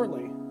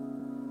shortly.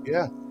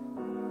 Yeah.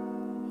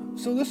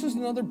 So this is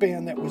another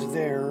band that was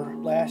there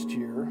last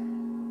year.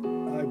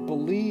 I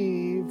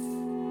believe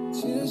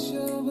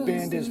the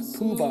band is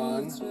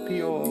Poobon,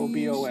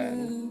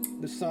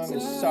 Poobon. The song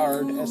is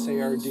Sard,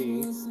 Sard.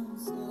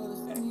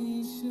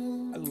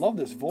 I love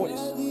this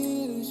voice.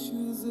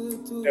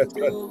 That's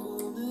good.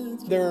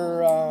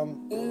 They're,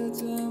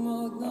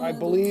 I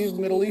believe,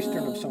 Middle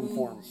Eastern of some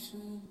form.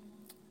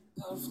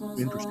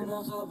 Interesting.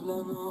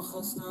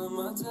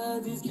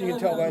 You can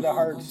tell by the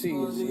hard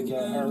C's, the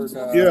hard.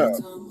 Yeah.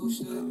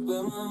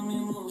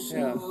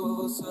 Yeah.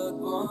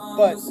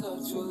 But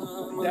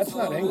that's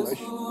not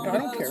English. I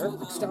don't care.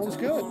 It sounds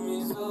good.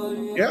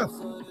 Yeah.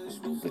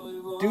 The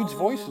dude's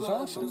voice is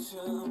awesome.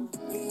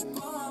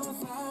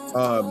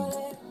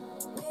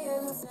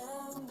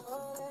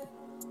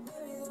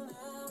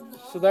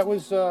 So that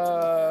was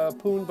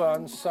Poon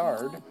Bon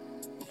Sard.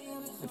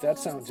 If that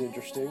sounds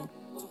interesting.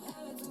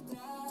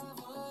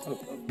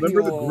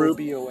 Remember the group?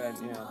 P-O-O-B-O-N,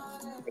 yeah.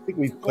 I think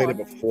we've played it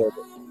before.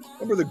 But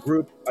remember the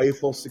group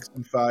Eiffel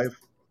 65?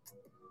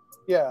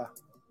 Yeah.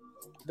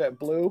 That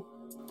blue?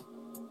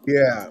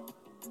 Yeah.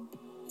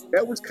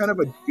 That was kind of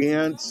a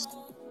dance,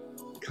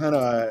 kind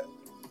of,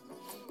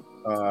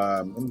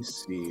 let me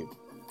see.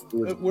 It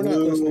was We're not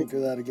blue. listening to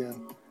that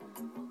again.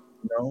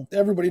 No?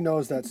 Everybody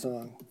knows that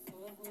song.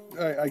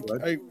 I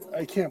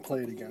can't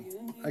play it again.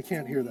 I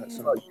can't hear that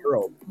song.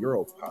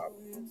 Euro pop.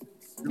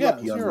 Yeah,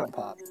 it's Euro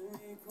pop.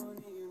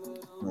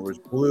 There's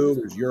blue,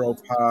 there's Euro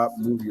pop,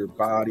 Move Your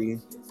Body.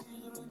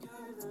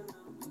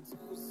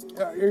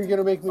 You're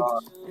gonna make me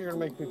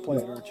play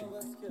it, aren't you?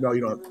 No,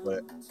 you don't have to play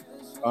it.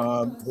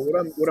 But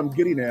what I'm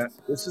getting at,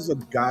 this is a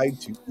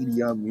guide to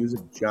EDM music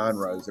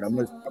genres, and I'm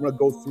gonna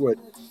go through it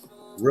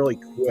really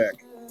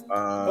quick.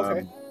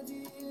 Okay.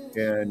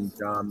 And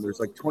there's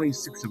like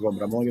 26 of them,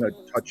 but I'm only gonna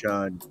touch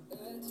on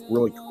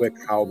really quick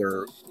how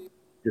they're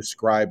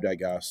described, I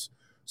guess.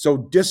 So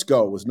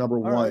disco was number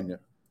one. Right.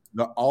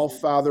 The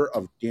all-father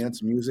of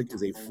dance music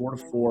is a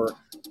 4/4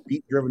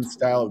 beat-driven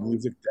style of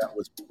music that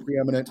was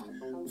preeminent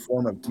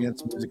form of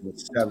dance music in the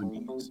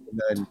 70s. And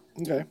then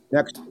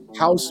next,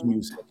 house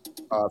music,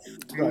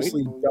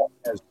 famously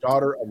dubbed as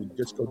daughter of the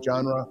disco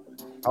genre.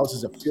 House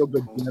is a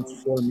feel-good dance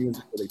floor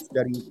music with a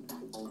steady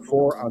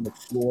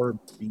 4-on-the-floor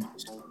beat.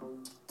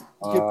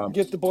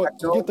 Get the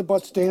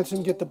butts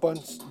dancing, get the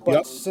butts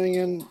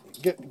singing,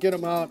 get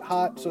them out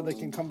hot so they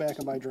can come back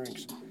and buy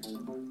drinks.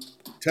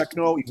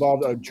 Techno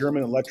evolved out of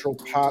German electro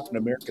pop and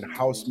American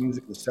house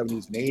music in the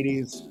 70s and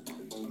 80s.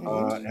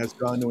 It has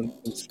gone to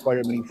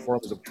inspire many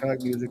forms of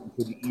electronic music,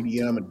 including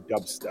EDM and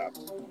dubstep.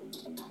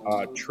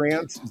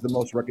 Trance is the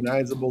most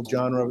recognizable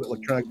genre of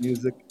electronic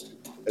music.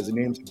 As the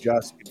name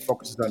suggests, it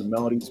focuses on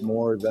melodies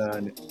more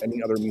than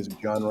any other music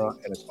genre,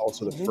 and it's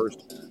also the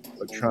first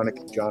electronic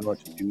genre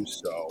to do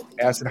so.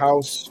 Acid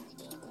house.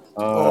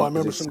 I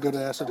remember some good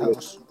acid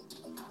house.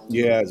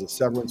 Yeah, as a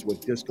severance with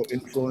disco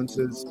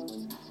influences.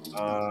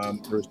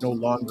 There's no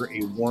longer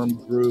a warm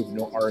groove,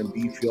 no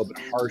R&B feel, but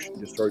harsh and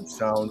distorted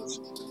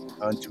sounds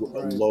onto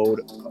a load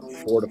of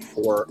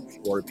 4/4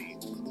 floor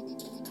beat.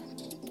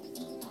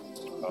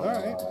 All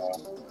right.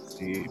 Let's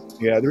see.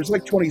 Yeah, there's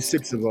like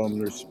 26 of them.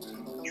 There's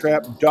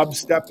trap.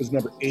 Dubstep is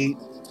number 8.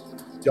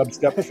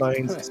 Dubstep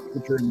finds its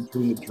signature in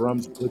between the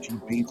drums, glitchy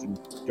beats, and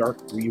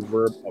dark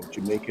reverb of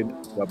Jamaican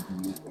dub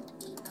music.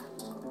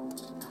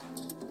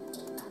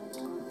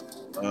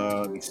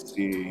 Let me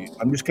see.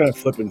 I'm just kind of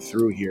flipping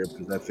through here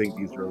because I think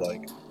these are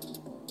like,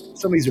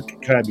 some of these are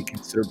kind of be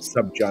considered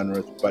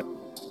subgenres, but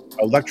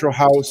electro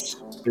house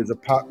is a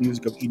pop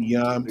music of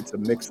EDM. It's a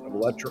mix of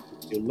electro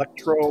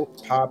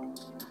pop,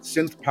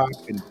 synth pop,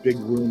 and big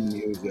room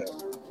music.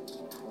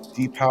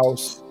 Deep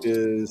house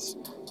is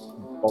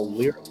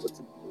Balearic.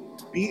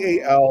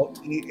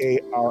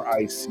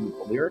 B-A-L-E-A-R-I-C.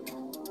 Balearic. How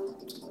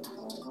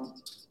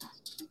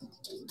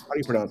do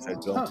you pronounce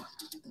that, Bill?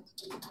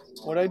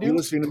 What I do? You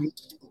listening to me?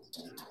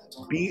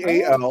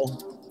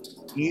 B-A-L-E-A-R-I-C.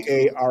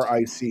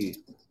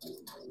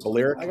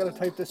 Balearic. I gotta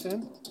type this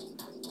in?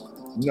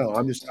 No,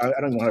 I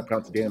don't know how to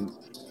pronounce the damn.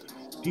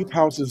 Deep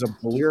house is a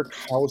Balearic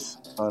house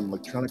on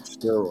electronic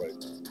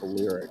steroids.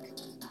 Balearic.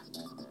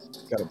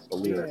 Got a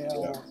Balearic.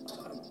 Yeah.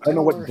 I don't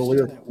know what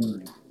Balearic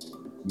means.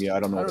 Yeah, I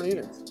don't know. I don't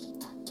either.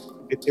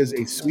 It is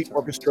a sweet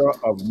orchestra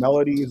of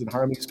melodies and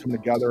harmonies come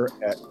together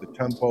at the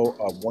tempo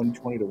of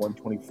 120 to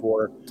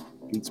 124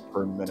 beats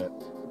per minute.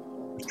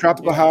 There's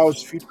tropical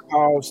house, future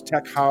house,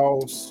 tech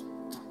house,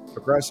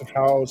 progressive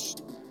house,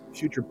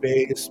 future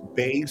bass,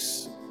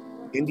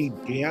 indie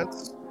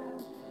dance,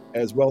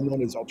 as well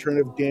known as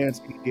alternative dance.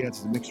 Indie dance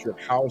is a mixture of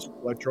house,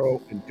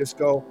 electro, and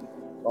disco,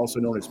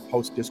 also known as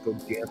post-disco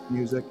dance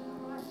music.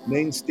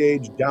 Main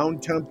stage, down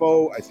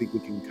tempo. I think we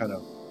can kind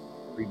of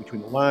read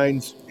between the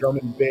lines. Drum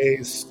and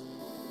bass.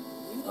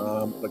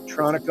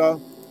 Electronica.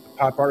 The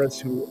pop artists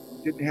who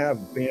didn't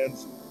have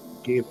bands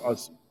gave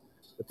us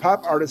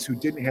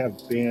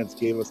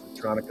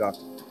electronica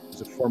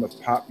as a form of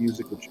pop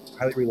music which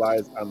highly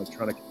relies on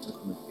electronic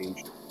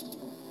instrumentation.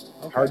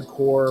 Okay.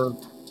 Hardcore,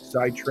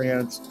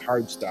 psytrance,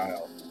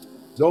 hardstyle.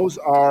 Those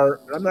are,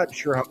 I'm not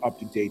sure how up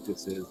to date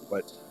this is,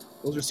 but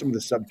those are some of the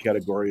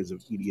subcategories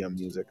of EDM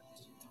music.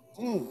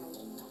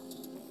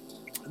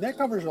 That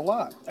covers a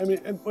lot. I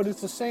mean, but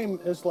it's the same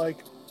as like,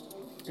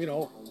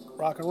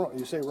 rock and roll.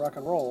 You say rock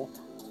and roll.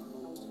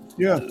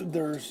 Yeah.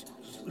 There's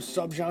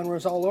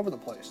subgenres all over the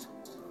place.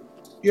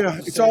 Yeah, the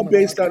it's same all with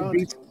based on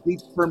electronic.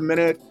 beats per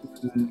minute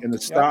and the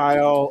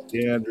style.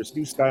 And there's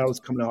new styles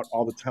coming out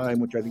all the time,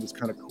 which I think is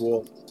kind of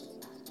cool.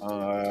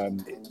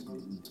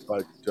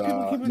 But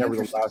People keep it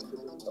nevertheless,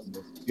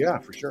 yeah,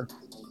 for sure.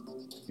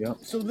 Yeah.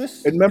 So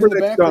this And remember in the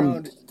that.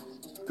 background.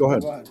 Go Oh,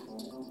 ahead. go ahead.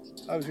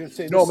 I was going to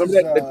say No, this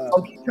remember is. that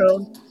Funky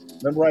Town?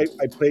 Remember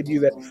I played you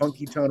that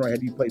Funky Town, or I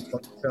had you play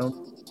Funky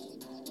Town?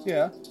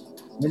 Yeah.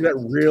 Remember that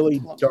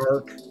really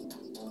dark?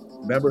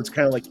 Remember, it's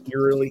kind of like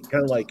eerily,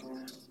 kind of like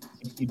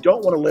you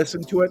don't want to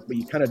listen to it, but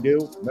you kind of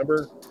do.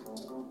 Remember?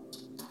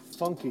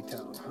 Funky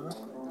Town, huh?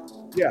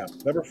 Yeah.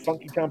 Remember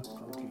Funky Town?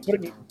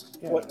 Put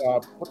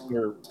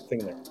your thing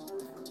there.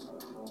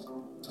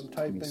 I'm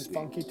typing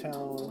Funky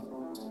Town.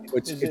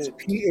 It's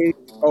PHONKY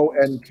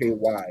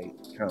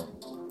Town.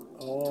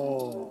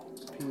 Oh.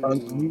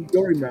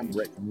 You'll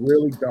remember it.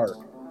 Really dark.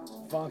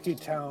 Funky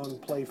Town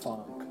Play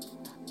Funk.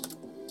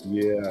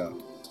 Yeah.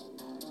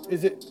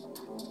 Is it?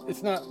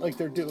 It's not like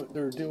they're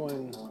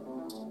doing.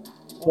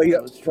 Play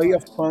a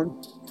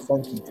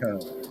funky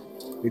town.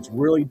 It's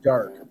really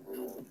dark.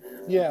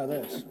 Yeah,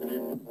 this.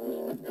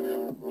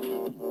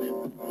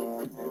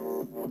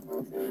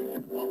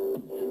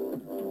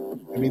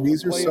 I mean,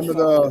 these are some of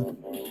the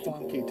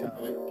Funky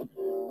Town.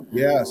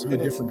 Yeah, some of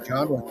the different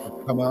genres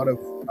that come out of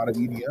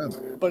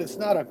EDM. But it's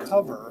not a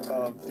cover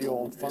of the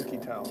old Funky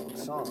Town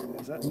song,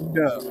 is it?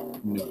 No.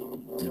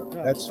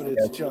 That's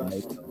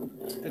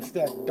it's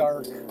that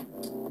dark.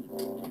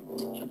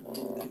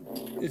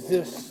 Is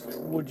this?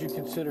 Would you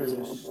consider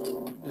this?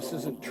 This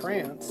isn't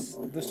trance.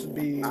 This would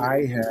be.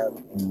 I have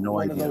no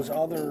one idea. Of those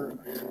other.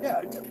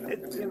 Yeah.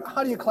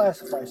 How do you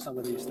classify some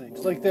of these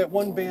things? Like that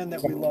one band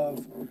that we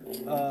love.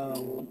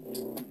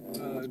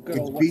 Good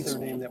old what's their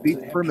name? That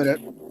beats per minute.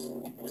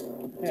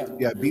 Yeah.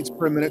 Yeah, beats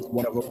per minute,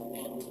 one of them.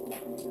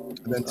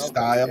 And then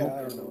style. Yeah,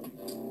 I don't know.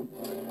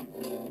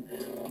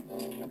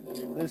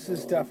 This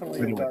is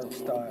definitely a dark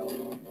style.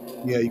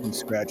 Yeah, you can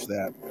scratch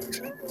that.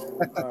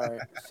 All right.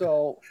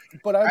 So,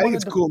 but I think wanted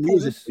it's to cool pull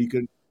music. this.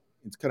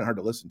 It's kind of hard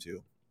to listen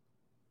to.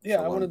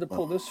 Yeah, I wanted to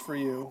pull this for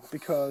you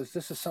because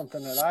this is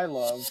something that I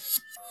love,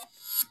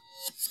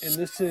 and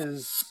this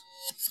is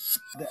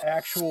the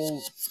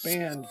actual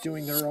band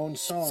doing their own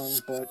song,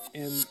 but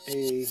in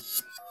a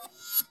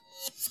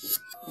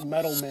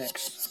metal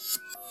mix.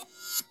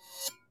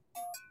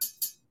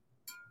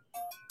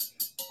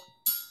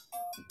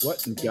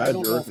 What in I God's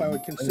don't know earth? if I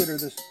would consider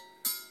this.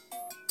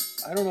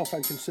 I don't know if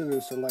I'd consider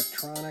this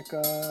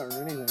electronica or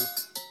anything,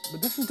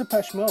 but this is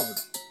Depeche Mode.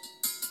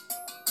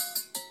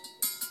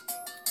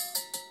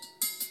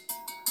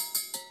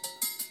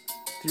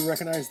 Do you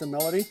recognize the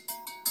melody?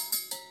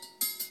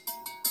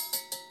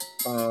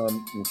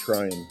 I'm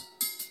trying.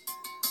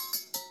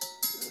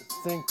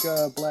 Think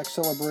Black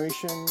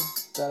Celebration,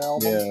 that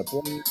album? Yeah,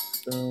 Black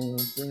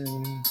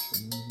Celebration.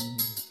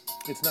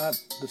 It's not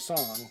the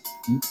song.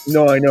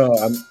 No, I know.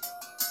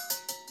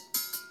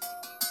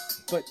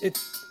 But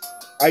it's.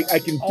 I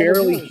can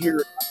barely hear.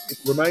 It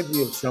reminds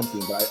me of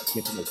something, but I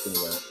can't put my finger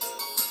on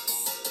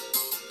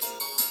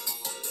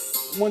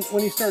it.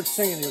 When you start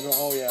singing, you go,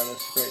 "Oh yeah,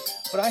 that's great."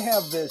 But I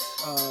have this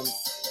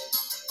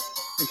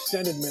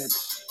extended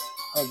mix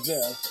of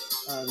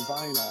this on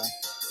vinyl.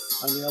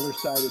 On the other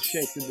side is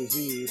Shake the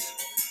Disease.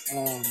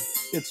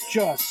 It's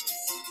just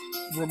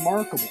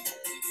remarkable.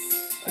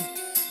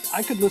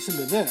 I could listen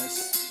to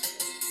this.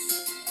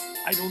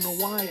 I don't know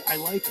why I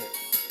like it.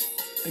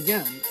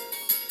 Again,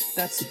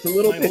 that's it's a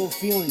little my bit, whole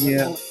feeling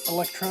yeah. with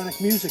electronic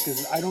music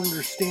is I don't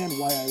understand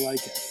why I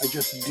like it. I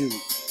just do.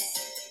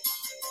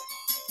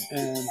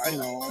 And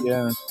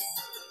yeah.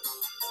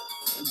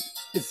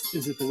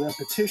 Is it the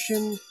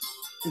repetition?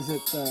 Is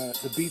it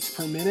the beats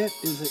per minute?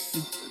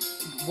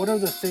 What are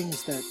the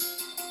things that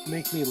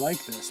make me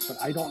like this? But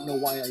I don't know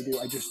why I do.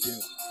 I just do.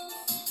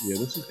 Yeah,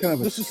 this is kind of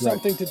this is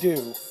something to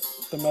do.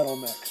 The metal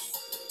mix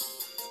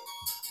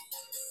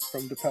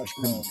from Depeche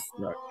Mode.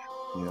 Right.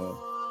 Yeah.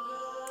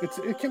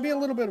 It can be a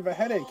little bit of a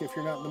headache if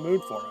you're not in the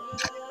mood for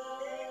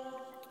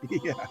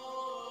it. Yeah.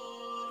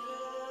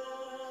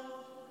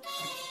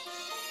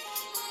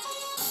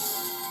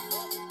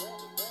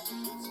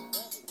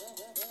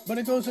 But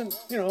it goes in,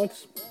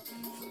 it's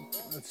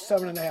a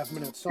 7.5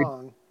 minute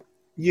song.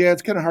 Yeah,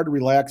 it's kind of hard to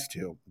relax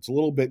to. It's a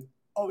little bit.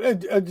 Oh,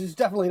 it's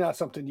definitely not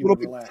something you would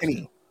relax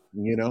tinny,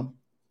 to.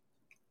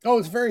 Oh,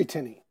 it's very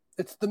tinny.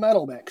 It's the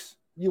metal mix.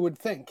 You would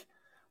think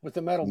with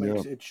the metal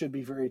mix, it should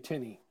be very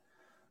tinny.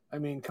 I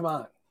mean, come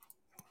on.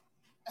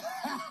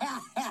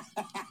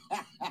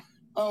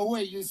 Oh,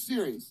 wait, you're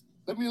serious?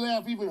 Let me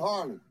laugh even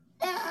harder.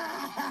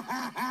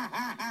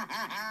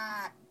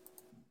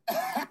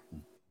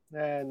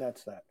 And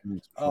that's that.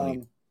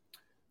 Funny.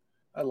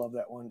 I love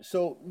that one.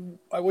 So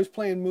I was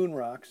playing Moon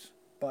Rocks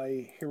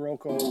by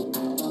Hiroko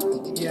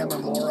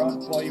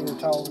Yamamura while you were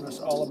telling us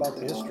all about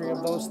the history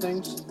of those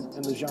things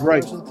and the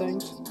genres and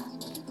things.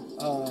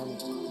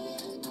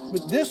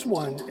 But this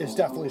one is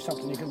definitely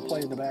something you can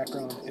play in the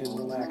background and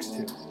relax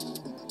to.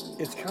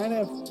 It's kind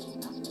of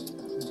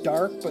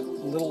dark but a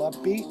little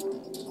upbeat,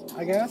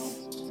 I guess.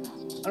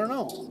 I don't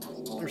know.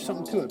 There's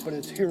something to it, but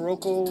it's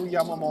Hiroko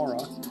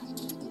Yamamura.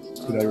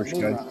 Good Irish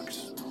Moon guy.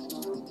 Rocks.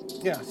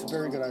 Yeah, it's a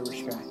very good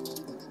Irish guy.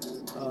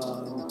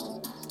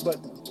 But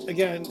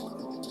again,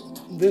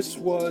 this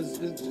was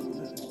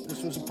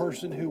a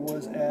person who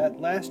was at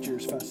last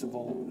year's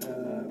festival,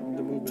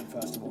 the Movement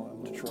Festival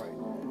in Detroit.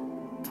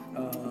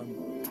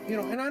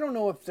 And I don't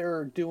know if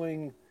they're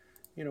doing,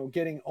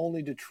 getting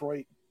only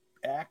Detroit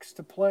acts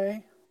to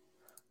play,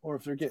 or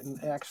if they're getting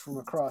acts from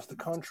across the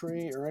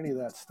country or any of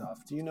that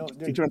stuff. Do you know?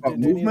 You talking about any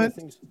of the Movement?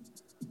 things?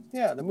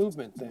 Yeah, the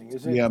Movement thing.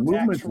 Is it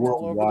Movement's acts from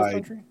all over the worldwide.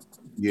 country?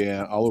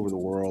 Yeah, all over the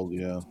world.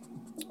 Yeah.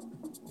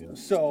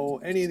 So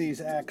any of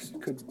these acts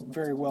could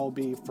very well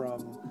be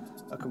from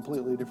a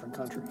completely different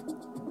country.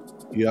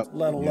 Yep.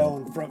 Let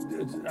alone from.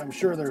 I'm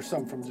sure there's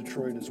some from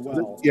Detroit as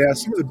well. Yeah,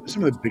 some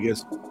of the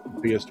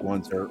biggest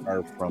ones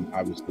are from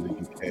obviously the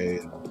UK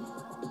and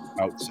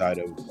outside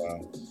of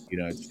the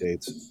United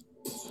States.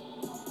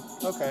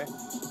 Okay.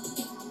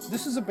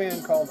 This is a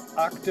band called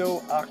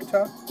Octo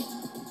Octa,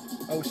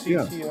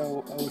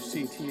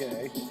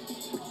 OCTO-OCTA,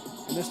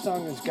 and this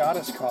song is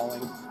Goddess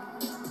Calling.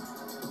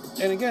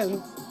 And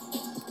again,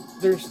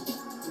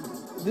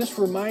 this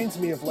reminds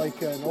me of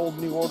like an old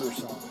New Order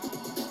song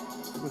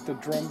with the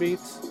drum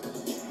beats.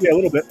 Yeah, a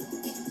little bit.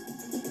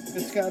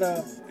 It's got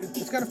a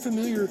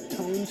familiar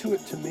tone to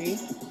it to me.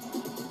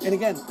 And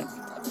again,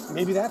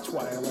 maybe that's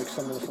why I like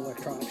some of this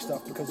electronic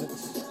stuff, because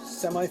it's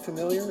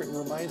semi-familiar. It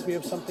reminds me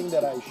of something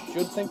that I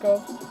should think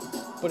of,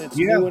 but it's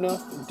new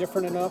enough and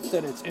different enough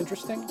that it's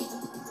interesting.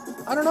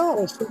 I don't know.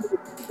 Well, some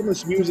of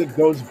this music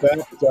goes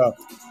back to,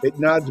 it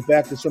nods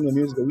back to some of the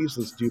music that we used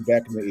to listen to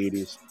back in the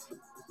 80s,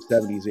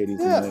 70s, 80s,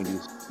 and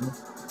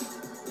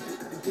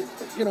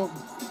 90s.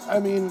 I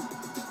mean,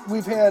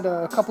 we've had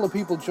a couple of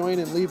people join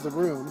and leave the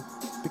room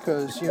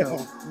because,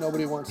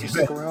 nobody wants to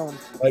stick around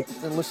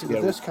and listen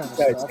to this kind of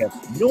stuff. Guys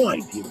have no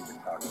idea what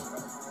they're talking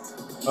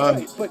about.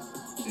 Right, but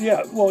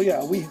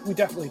we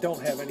definitely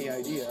don't have any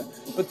idea.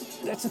 But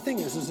that's the thing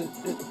is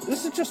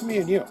this is just me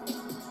and you.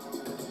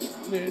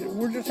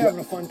 We're just having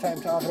a fun time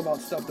talking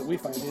about stuff that we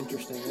find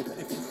interesting.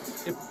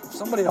 If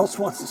somebody else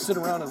wants to sit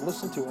around and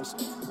listen to us,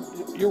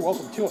 you're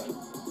welcome to it.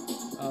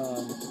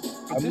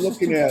 I'm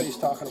looking at buddies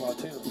talking about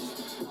tunes.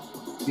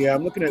 Yeah,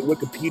 I'm looking at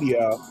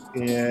Wikipedia,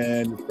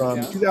 and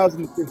from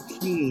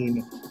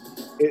 2015,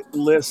 it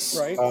lists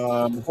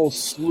a whole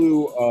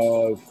slew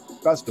of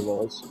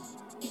festivals,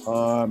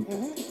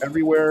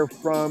 everywhere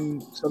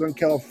from Southern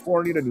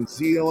California to New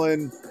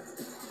Zealand,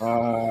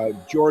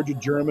 Georgia,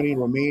 Germany,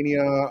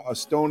 Romania,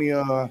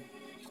 Estonia,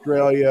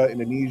 Australia,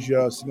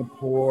 Indonesia,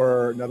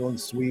 Singapore,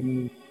 Netherlands,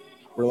 Sweden,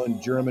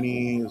 Berlin,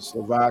 Germany,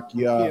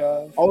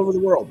 Slovakia, all over the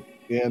world.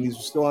 And these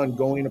are still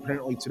ongoing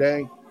apparently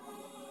today.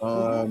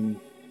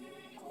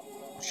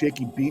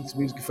 Shaky Beats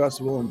Music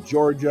Festival in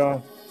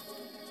Georgia.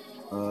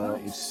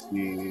 You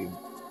see,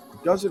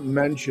 it doesn't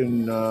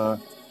mention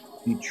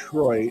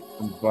Detroit,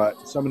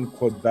 but some in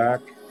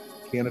Quebec,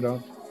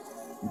 Canada.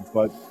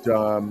 But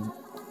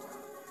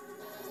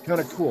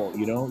kind of cool,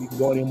 you can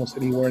go almost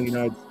anywhere in the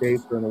United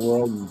States or in the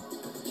world and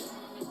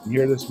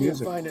hear this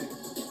music. Find it.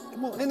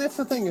 Well, and that's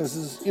the thing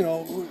is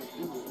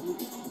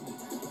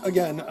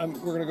again,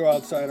 we're going to go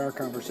outside our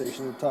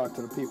conversation and talk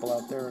to the people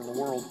out there in the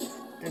world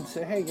and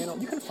say, hey,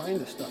 you can find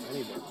this stuff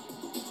anywhere.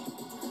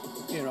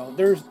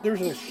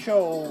 There's a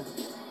show,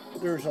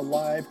 there's a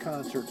live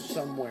concert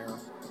somewhere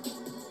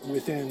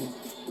within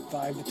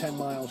 5 to 10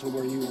 miles of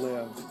where you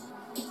live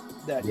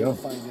that you'll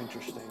find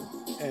interesting.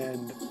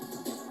 And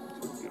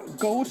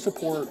go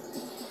support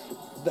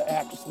the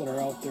acts that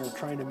are out there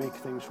trying to make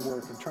things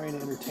work and trying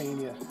to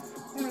entertain you.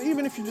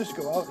 Even if you just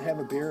go out and have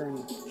a beer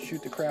and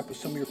shoot the crap with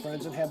some of your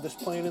friends and have this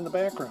playing in the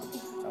background.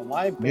 A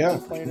live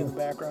band playing in the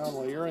background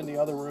while you're in the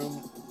other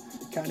room,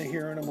 kind of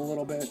hearing them a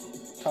little bit,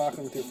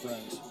 talking with your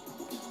friends.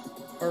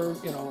 Or,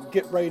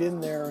 get right in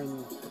there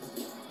and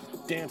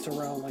dance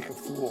around like a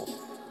fool.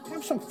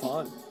 Have some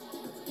fun.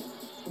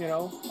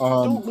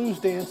 Don't lose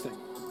dancing.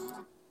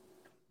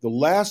 The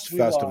last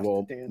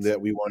festival that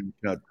we wanted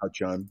to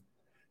touch on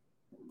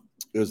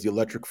is the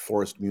Electric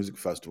Forest Music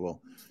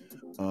Festival.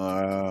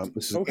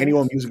 This is an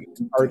annual music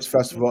arts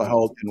festival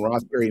held in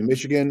Rothbury,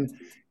 Michigan,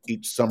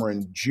 each summer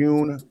in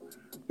June.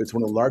 It's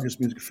one of the largest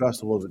music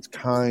festivals of its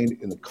kind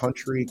in the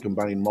country,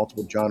 combining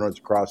multiple genres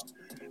across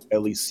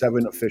at least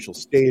 7 official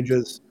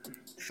stages.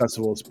 The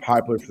festival is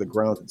popular for the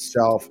grounds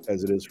itself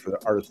as it is for the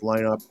artist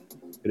lineup.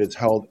 It is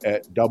held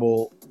at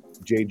Double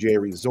JJ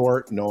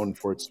Resort, known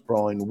for its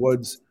sprawling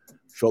woods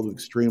filled with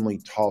extremely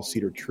tall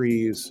cedar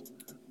trees.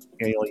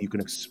 Annually, you can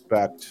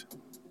expect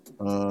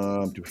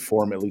to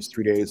perform at least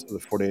 3 days of the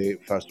 4-day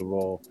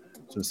festival,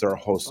 since there are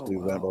hosts of the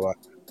event.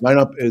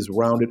 Lineup is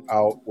rounded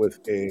out with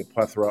a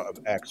plethora of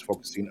acts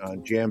focusing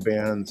on jam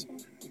bands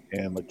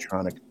and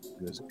electronic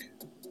music.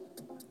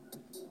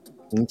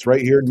 And it's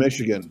right here in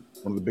Michigan,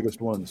 one of the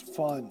biggest ones.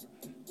 Fun.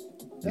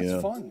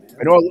 That's fun, man.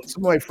 I know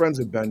some of my friends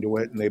have been to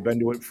it, and they've been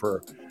to it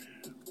for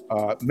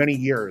many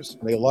years,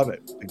 and they love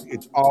it.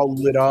 It's all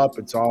lit up.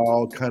 It's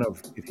all kind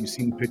of, if you've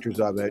seen pictures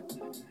of it,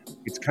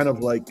 it's kind of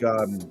like,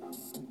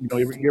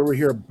 you ever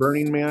hear of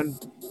Burning Man?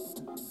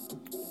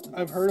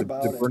 I've heard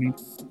about the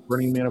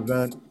Burning Man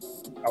event.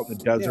 out in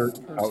the desert,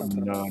 I've heard out in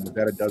something about that.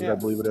 Nevada Desert, Yeah. I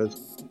believe it is.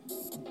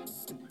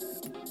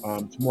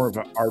 It's more of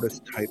an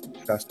artist type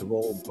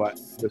festival, but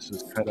this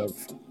is kind of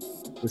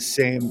the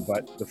same,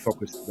 but the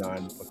focus is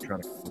on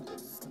electronic music.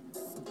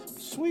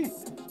 Sweet.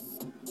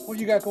 What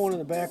you got going in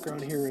the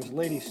background here is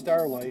Lady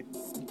Starlight.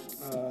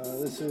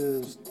 This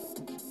is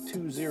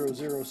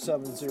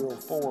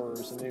 200704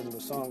 is the name of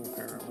the song,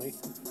 apparently.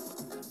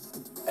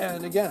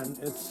 And again,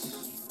 it's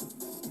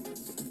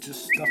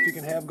just stuff you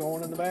can have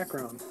going in the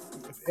background.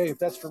 Hey, if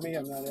that's for me,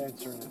 I'm not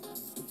answering it.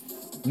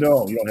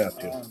 No, you don't have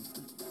to.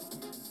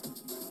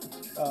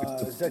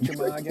 Is that your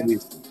ma again?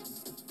 Police.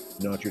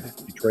 No, it's your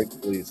Detroit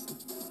police.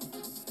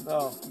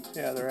 Oh,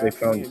 yeah, they're They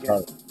after found me your again.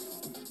 car.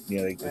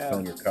 Yeah, they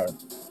found your car.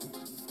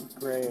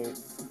 Great.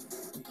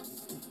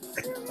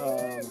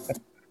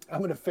 I'm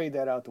going to fade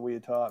that out the way you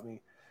taught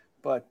me.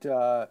 But,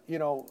 you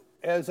know,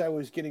 as I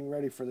was getting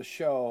ready for the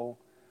show,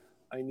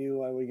 I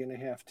knew I was going to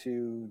have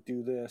to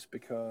do this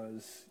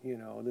because, you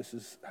know, this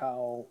is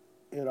how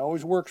it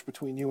always works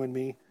between you and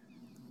me.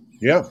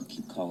 Yeah.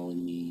 Keep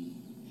calling me.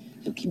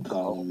 He'll keep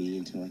calling me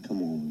until I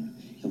come over.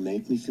 He'll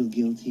make me feel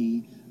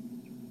guilty.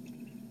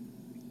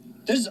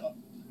 This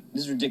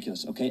is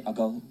ridiculous, okay? I'll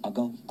go.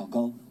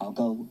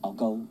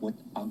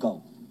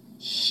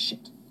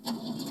 Shit.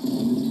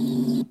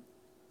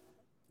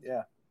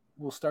 Yeah.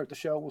 We'll start the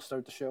show.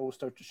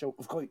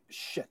 Okay,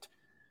 shit.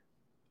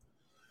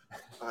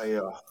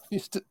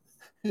 He's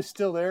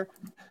still there?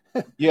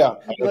 Yeah.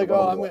 Like,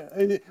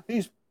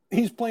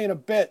 he's playing a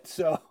bit,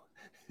 so.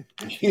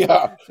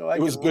 Yeah. So I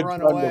it was can good run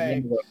fun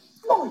away.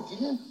 No, he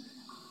didn't.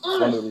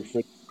 Honest,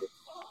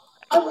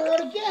 I ran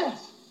out of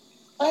gas.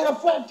 I had a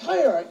flat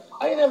tire.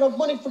 I didn't have enough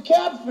money for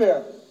cab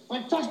fare.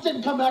 My truck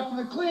didn't come back from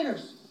the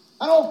cleaners.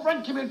 An old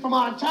friend came in from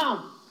out of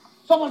town.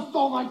 Someone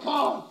stole my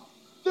car.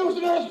 There was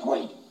an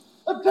earthquake.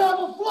 A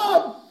terrible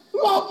flood.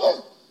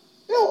 Locust.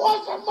 It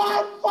wasn't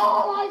my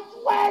fault, I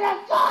swear to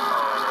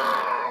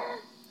God!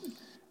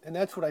 And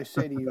that's what I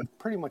say to you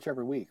pretty much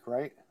every week,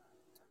 right?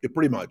 Yeah,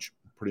 pretty much.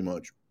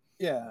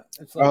 Yeah.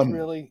 It's like,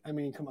 really? I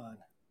mean, come on.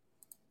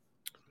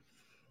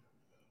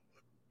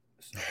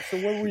 So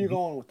where were you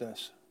going with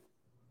this?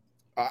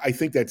 I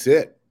think that's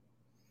it.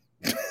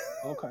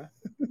 Okay.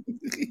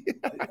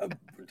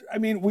 I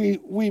mean,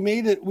 we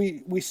made it.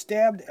 We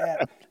stabbed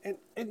at,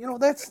 and you know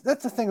that's the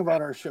thing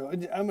about our show.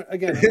 I'm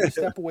going to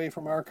step away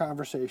from our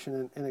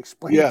conversation and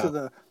explain to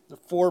the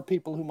 4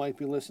 people who might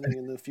be listening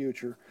in the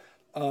future.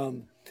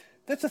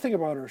 That's the thing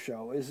about our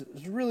show is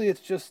really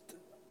it's just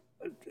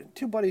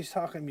 2 buddies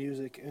talking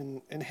music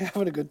and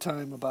having a good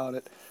time about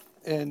it.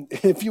 And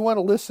if you want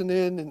to listen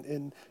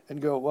in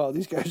and go, well,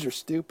 these guys are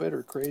stupid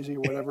or crazy or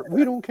whatever,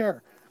 we don't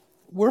care.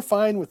 We're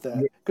fine with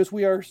that because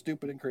we are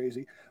stupid and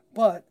crazy,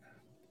 but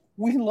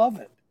we love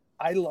it.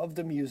 I love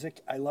the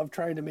music. I love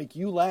trying to make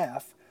you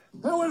laugh.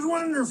 That was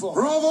wonderful.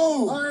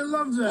 Bravo! I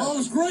loved that. Oh, it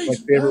was great.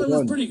 Well, it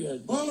was pretty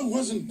good. Well, it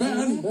wasn't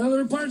bad. Well,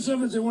 there were parts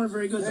of it that weren't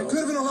very good, It though. could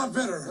have been a lot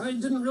better. I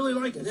didn't really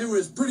like it. It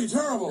was pretty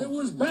terrible. It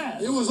was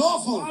bad. It was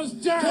awful. It was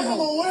Get him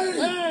terrible. away!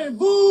 Hey,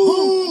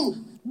 boo!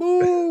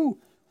 Boo!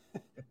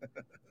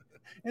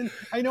 And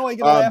I know I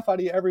get a laugh out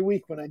of you every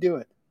week when I do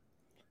it.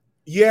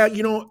 Yeah,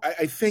 you know,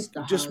 I think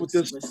just with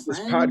this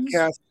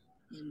podcast,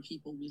 and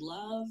people we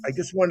love. I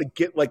just want to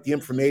get like the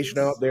information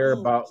out there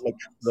about like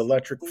the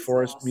Electric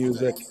Forest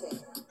Music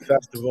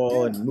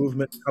Festival and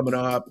movement coming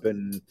up,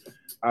 and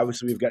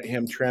obviously we've got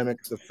Hamtramck,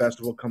 the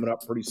festival coming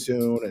up pretty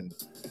soon, and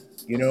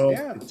you know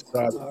it's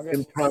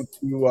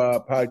impromptu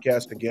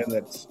podcast again.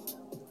 That's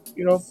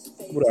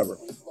whatever.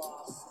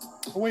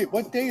 Oh, wait,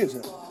 what day is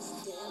it?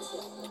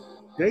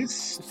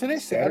 Is today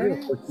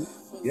Saturday?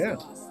 Yeah.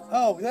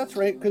 Oh, that's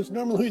right, because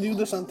normally we do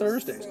this on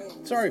Thursdays.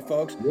 Sorry,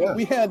 folks. Yeah.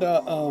 We had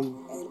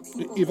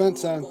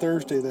events on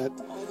Thursday that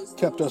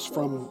kept us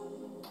from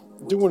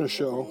doing a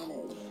show,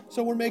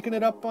 so we're making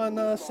it up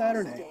on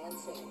Saturday.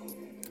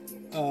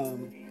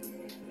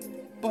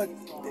 But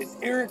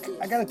Eric,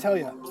 I got to tell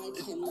you,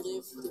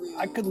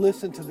 I could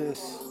listen to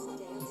this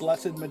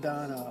Blessed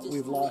Madonna,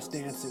 We've Lost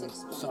Dancing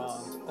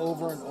song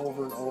over and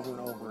over and over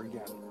and over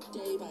again.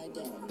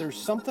 There's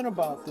something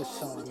about this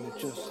song that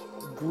just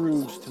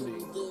grooves to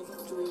me.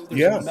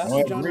 There's a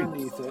message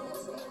underneath it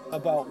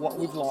about what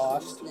we've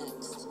lost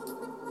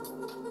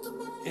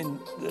and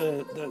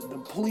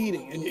the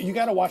pleading. And you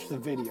got to watch the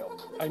video.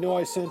 I know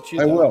I sent you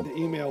the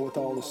email with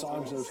all the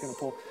songs I was going to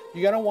pull.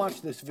 You got to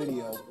watch this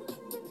video.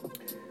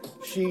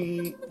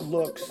 She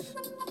looks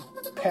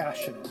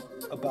passionate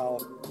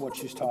about what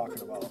she's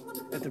talking about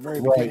at the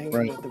very beginning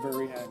and at the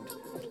very end.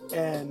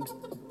 And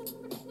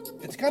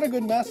it's got a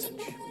good message.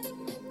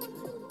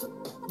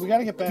 We got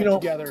to get back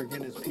together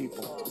again as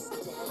people.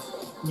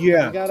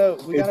 Yeah. We gotta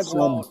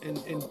go out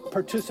and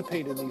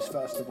participate in these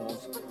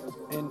festivals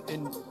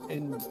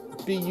and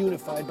be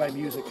unified by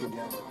music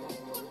again.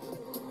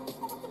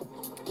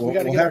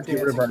 We'll have to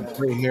get rid of our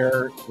gray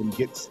hair and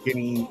get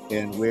skinny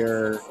and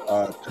wear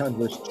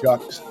Converse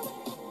Chucks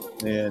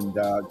and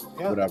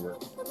whatever.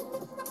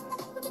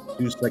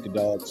 Do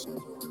psychedelics.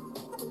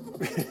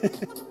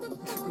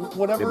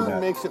 Whatever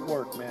makes it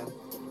work, man.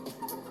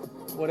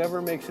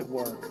 Whatever makes it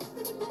work.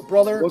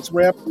 brother. Let's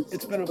wrap.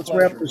 It's been a let's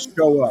pleasure. wrap this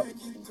show up.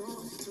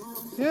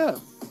 Yeah.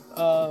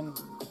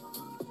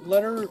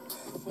 Let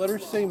her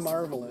say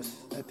marvelous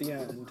at the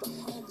end.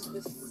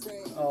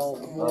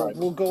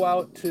 We'll go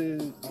out to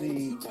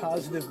the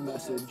positive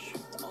message.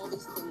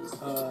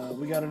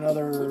 We got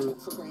another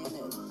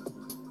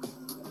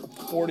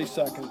 40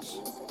 seconds,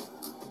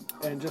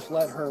 and just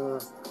let her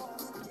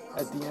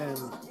at the end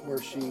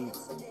where she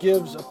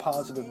gives a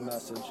positive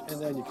message, and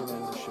then you can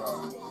end the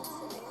show,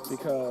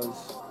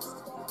 because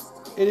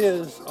it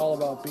is all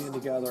about being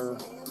together,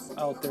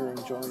 out there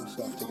enjoying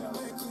stuff together,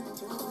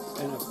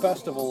 and a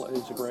festival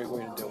is a great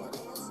way to do it.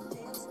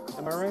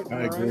 Am I right?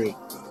 I agree. Right?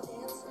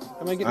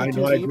 Am I getting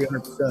too I deep? agree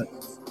 100%.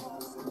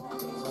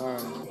 All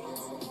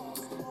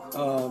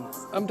right.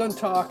 I'm done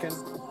talking.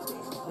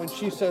 When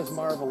she says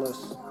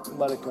marvelous,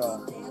 let it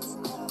go.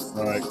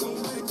 All right.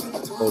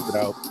 Close it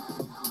out.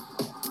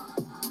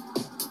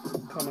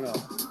 Coming up.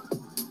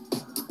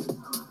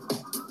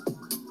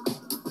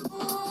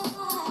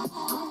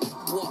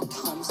 What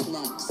comes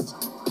next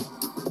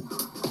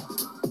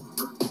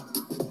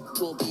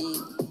will be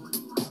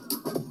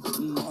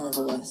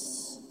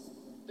marvelous.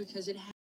 Because it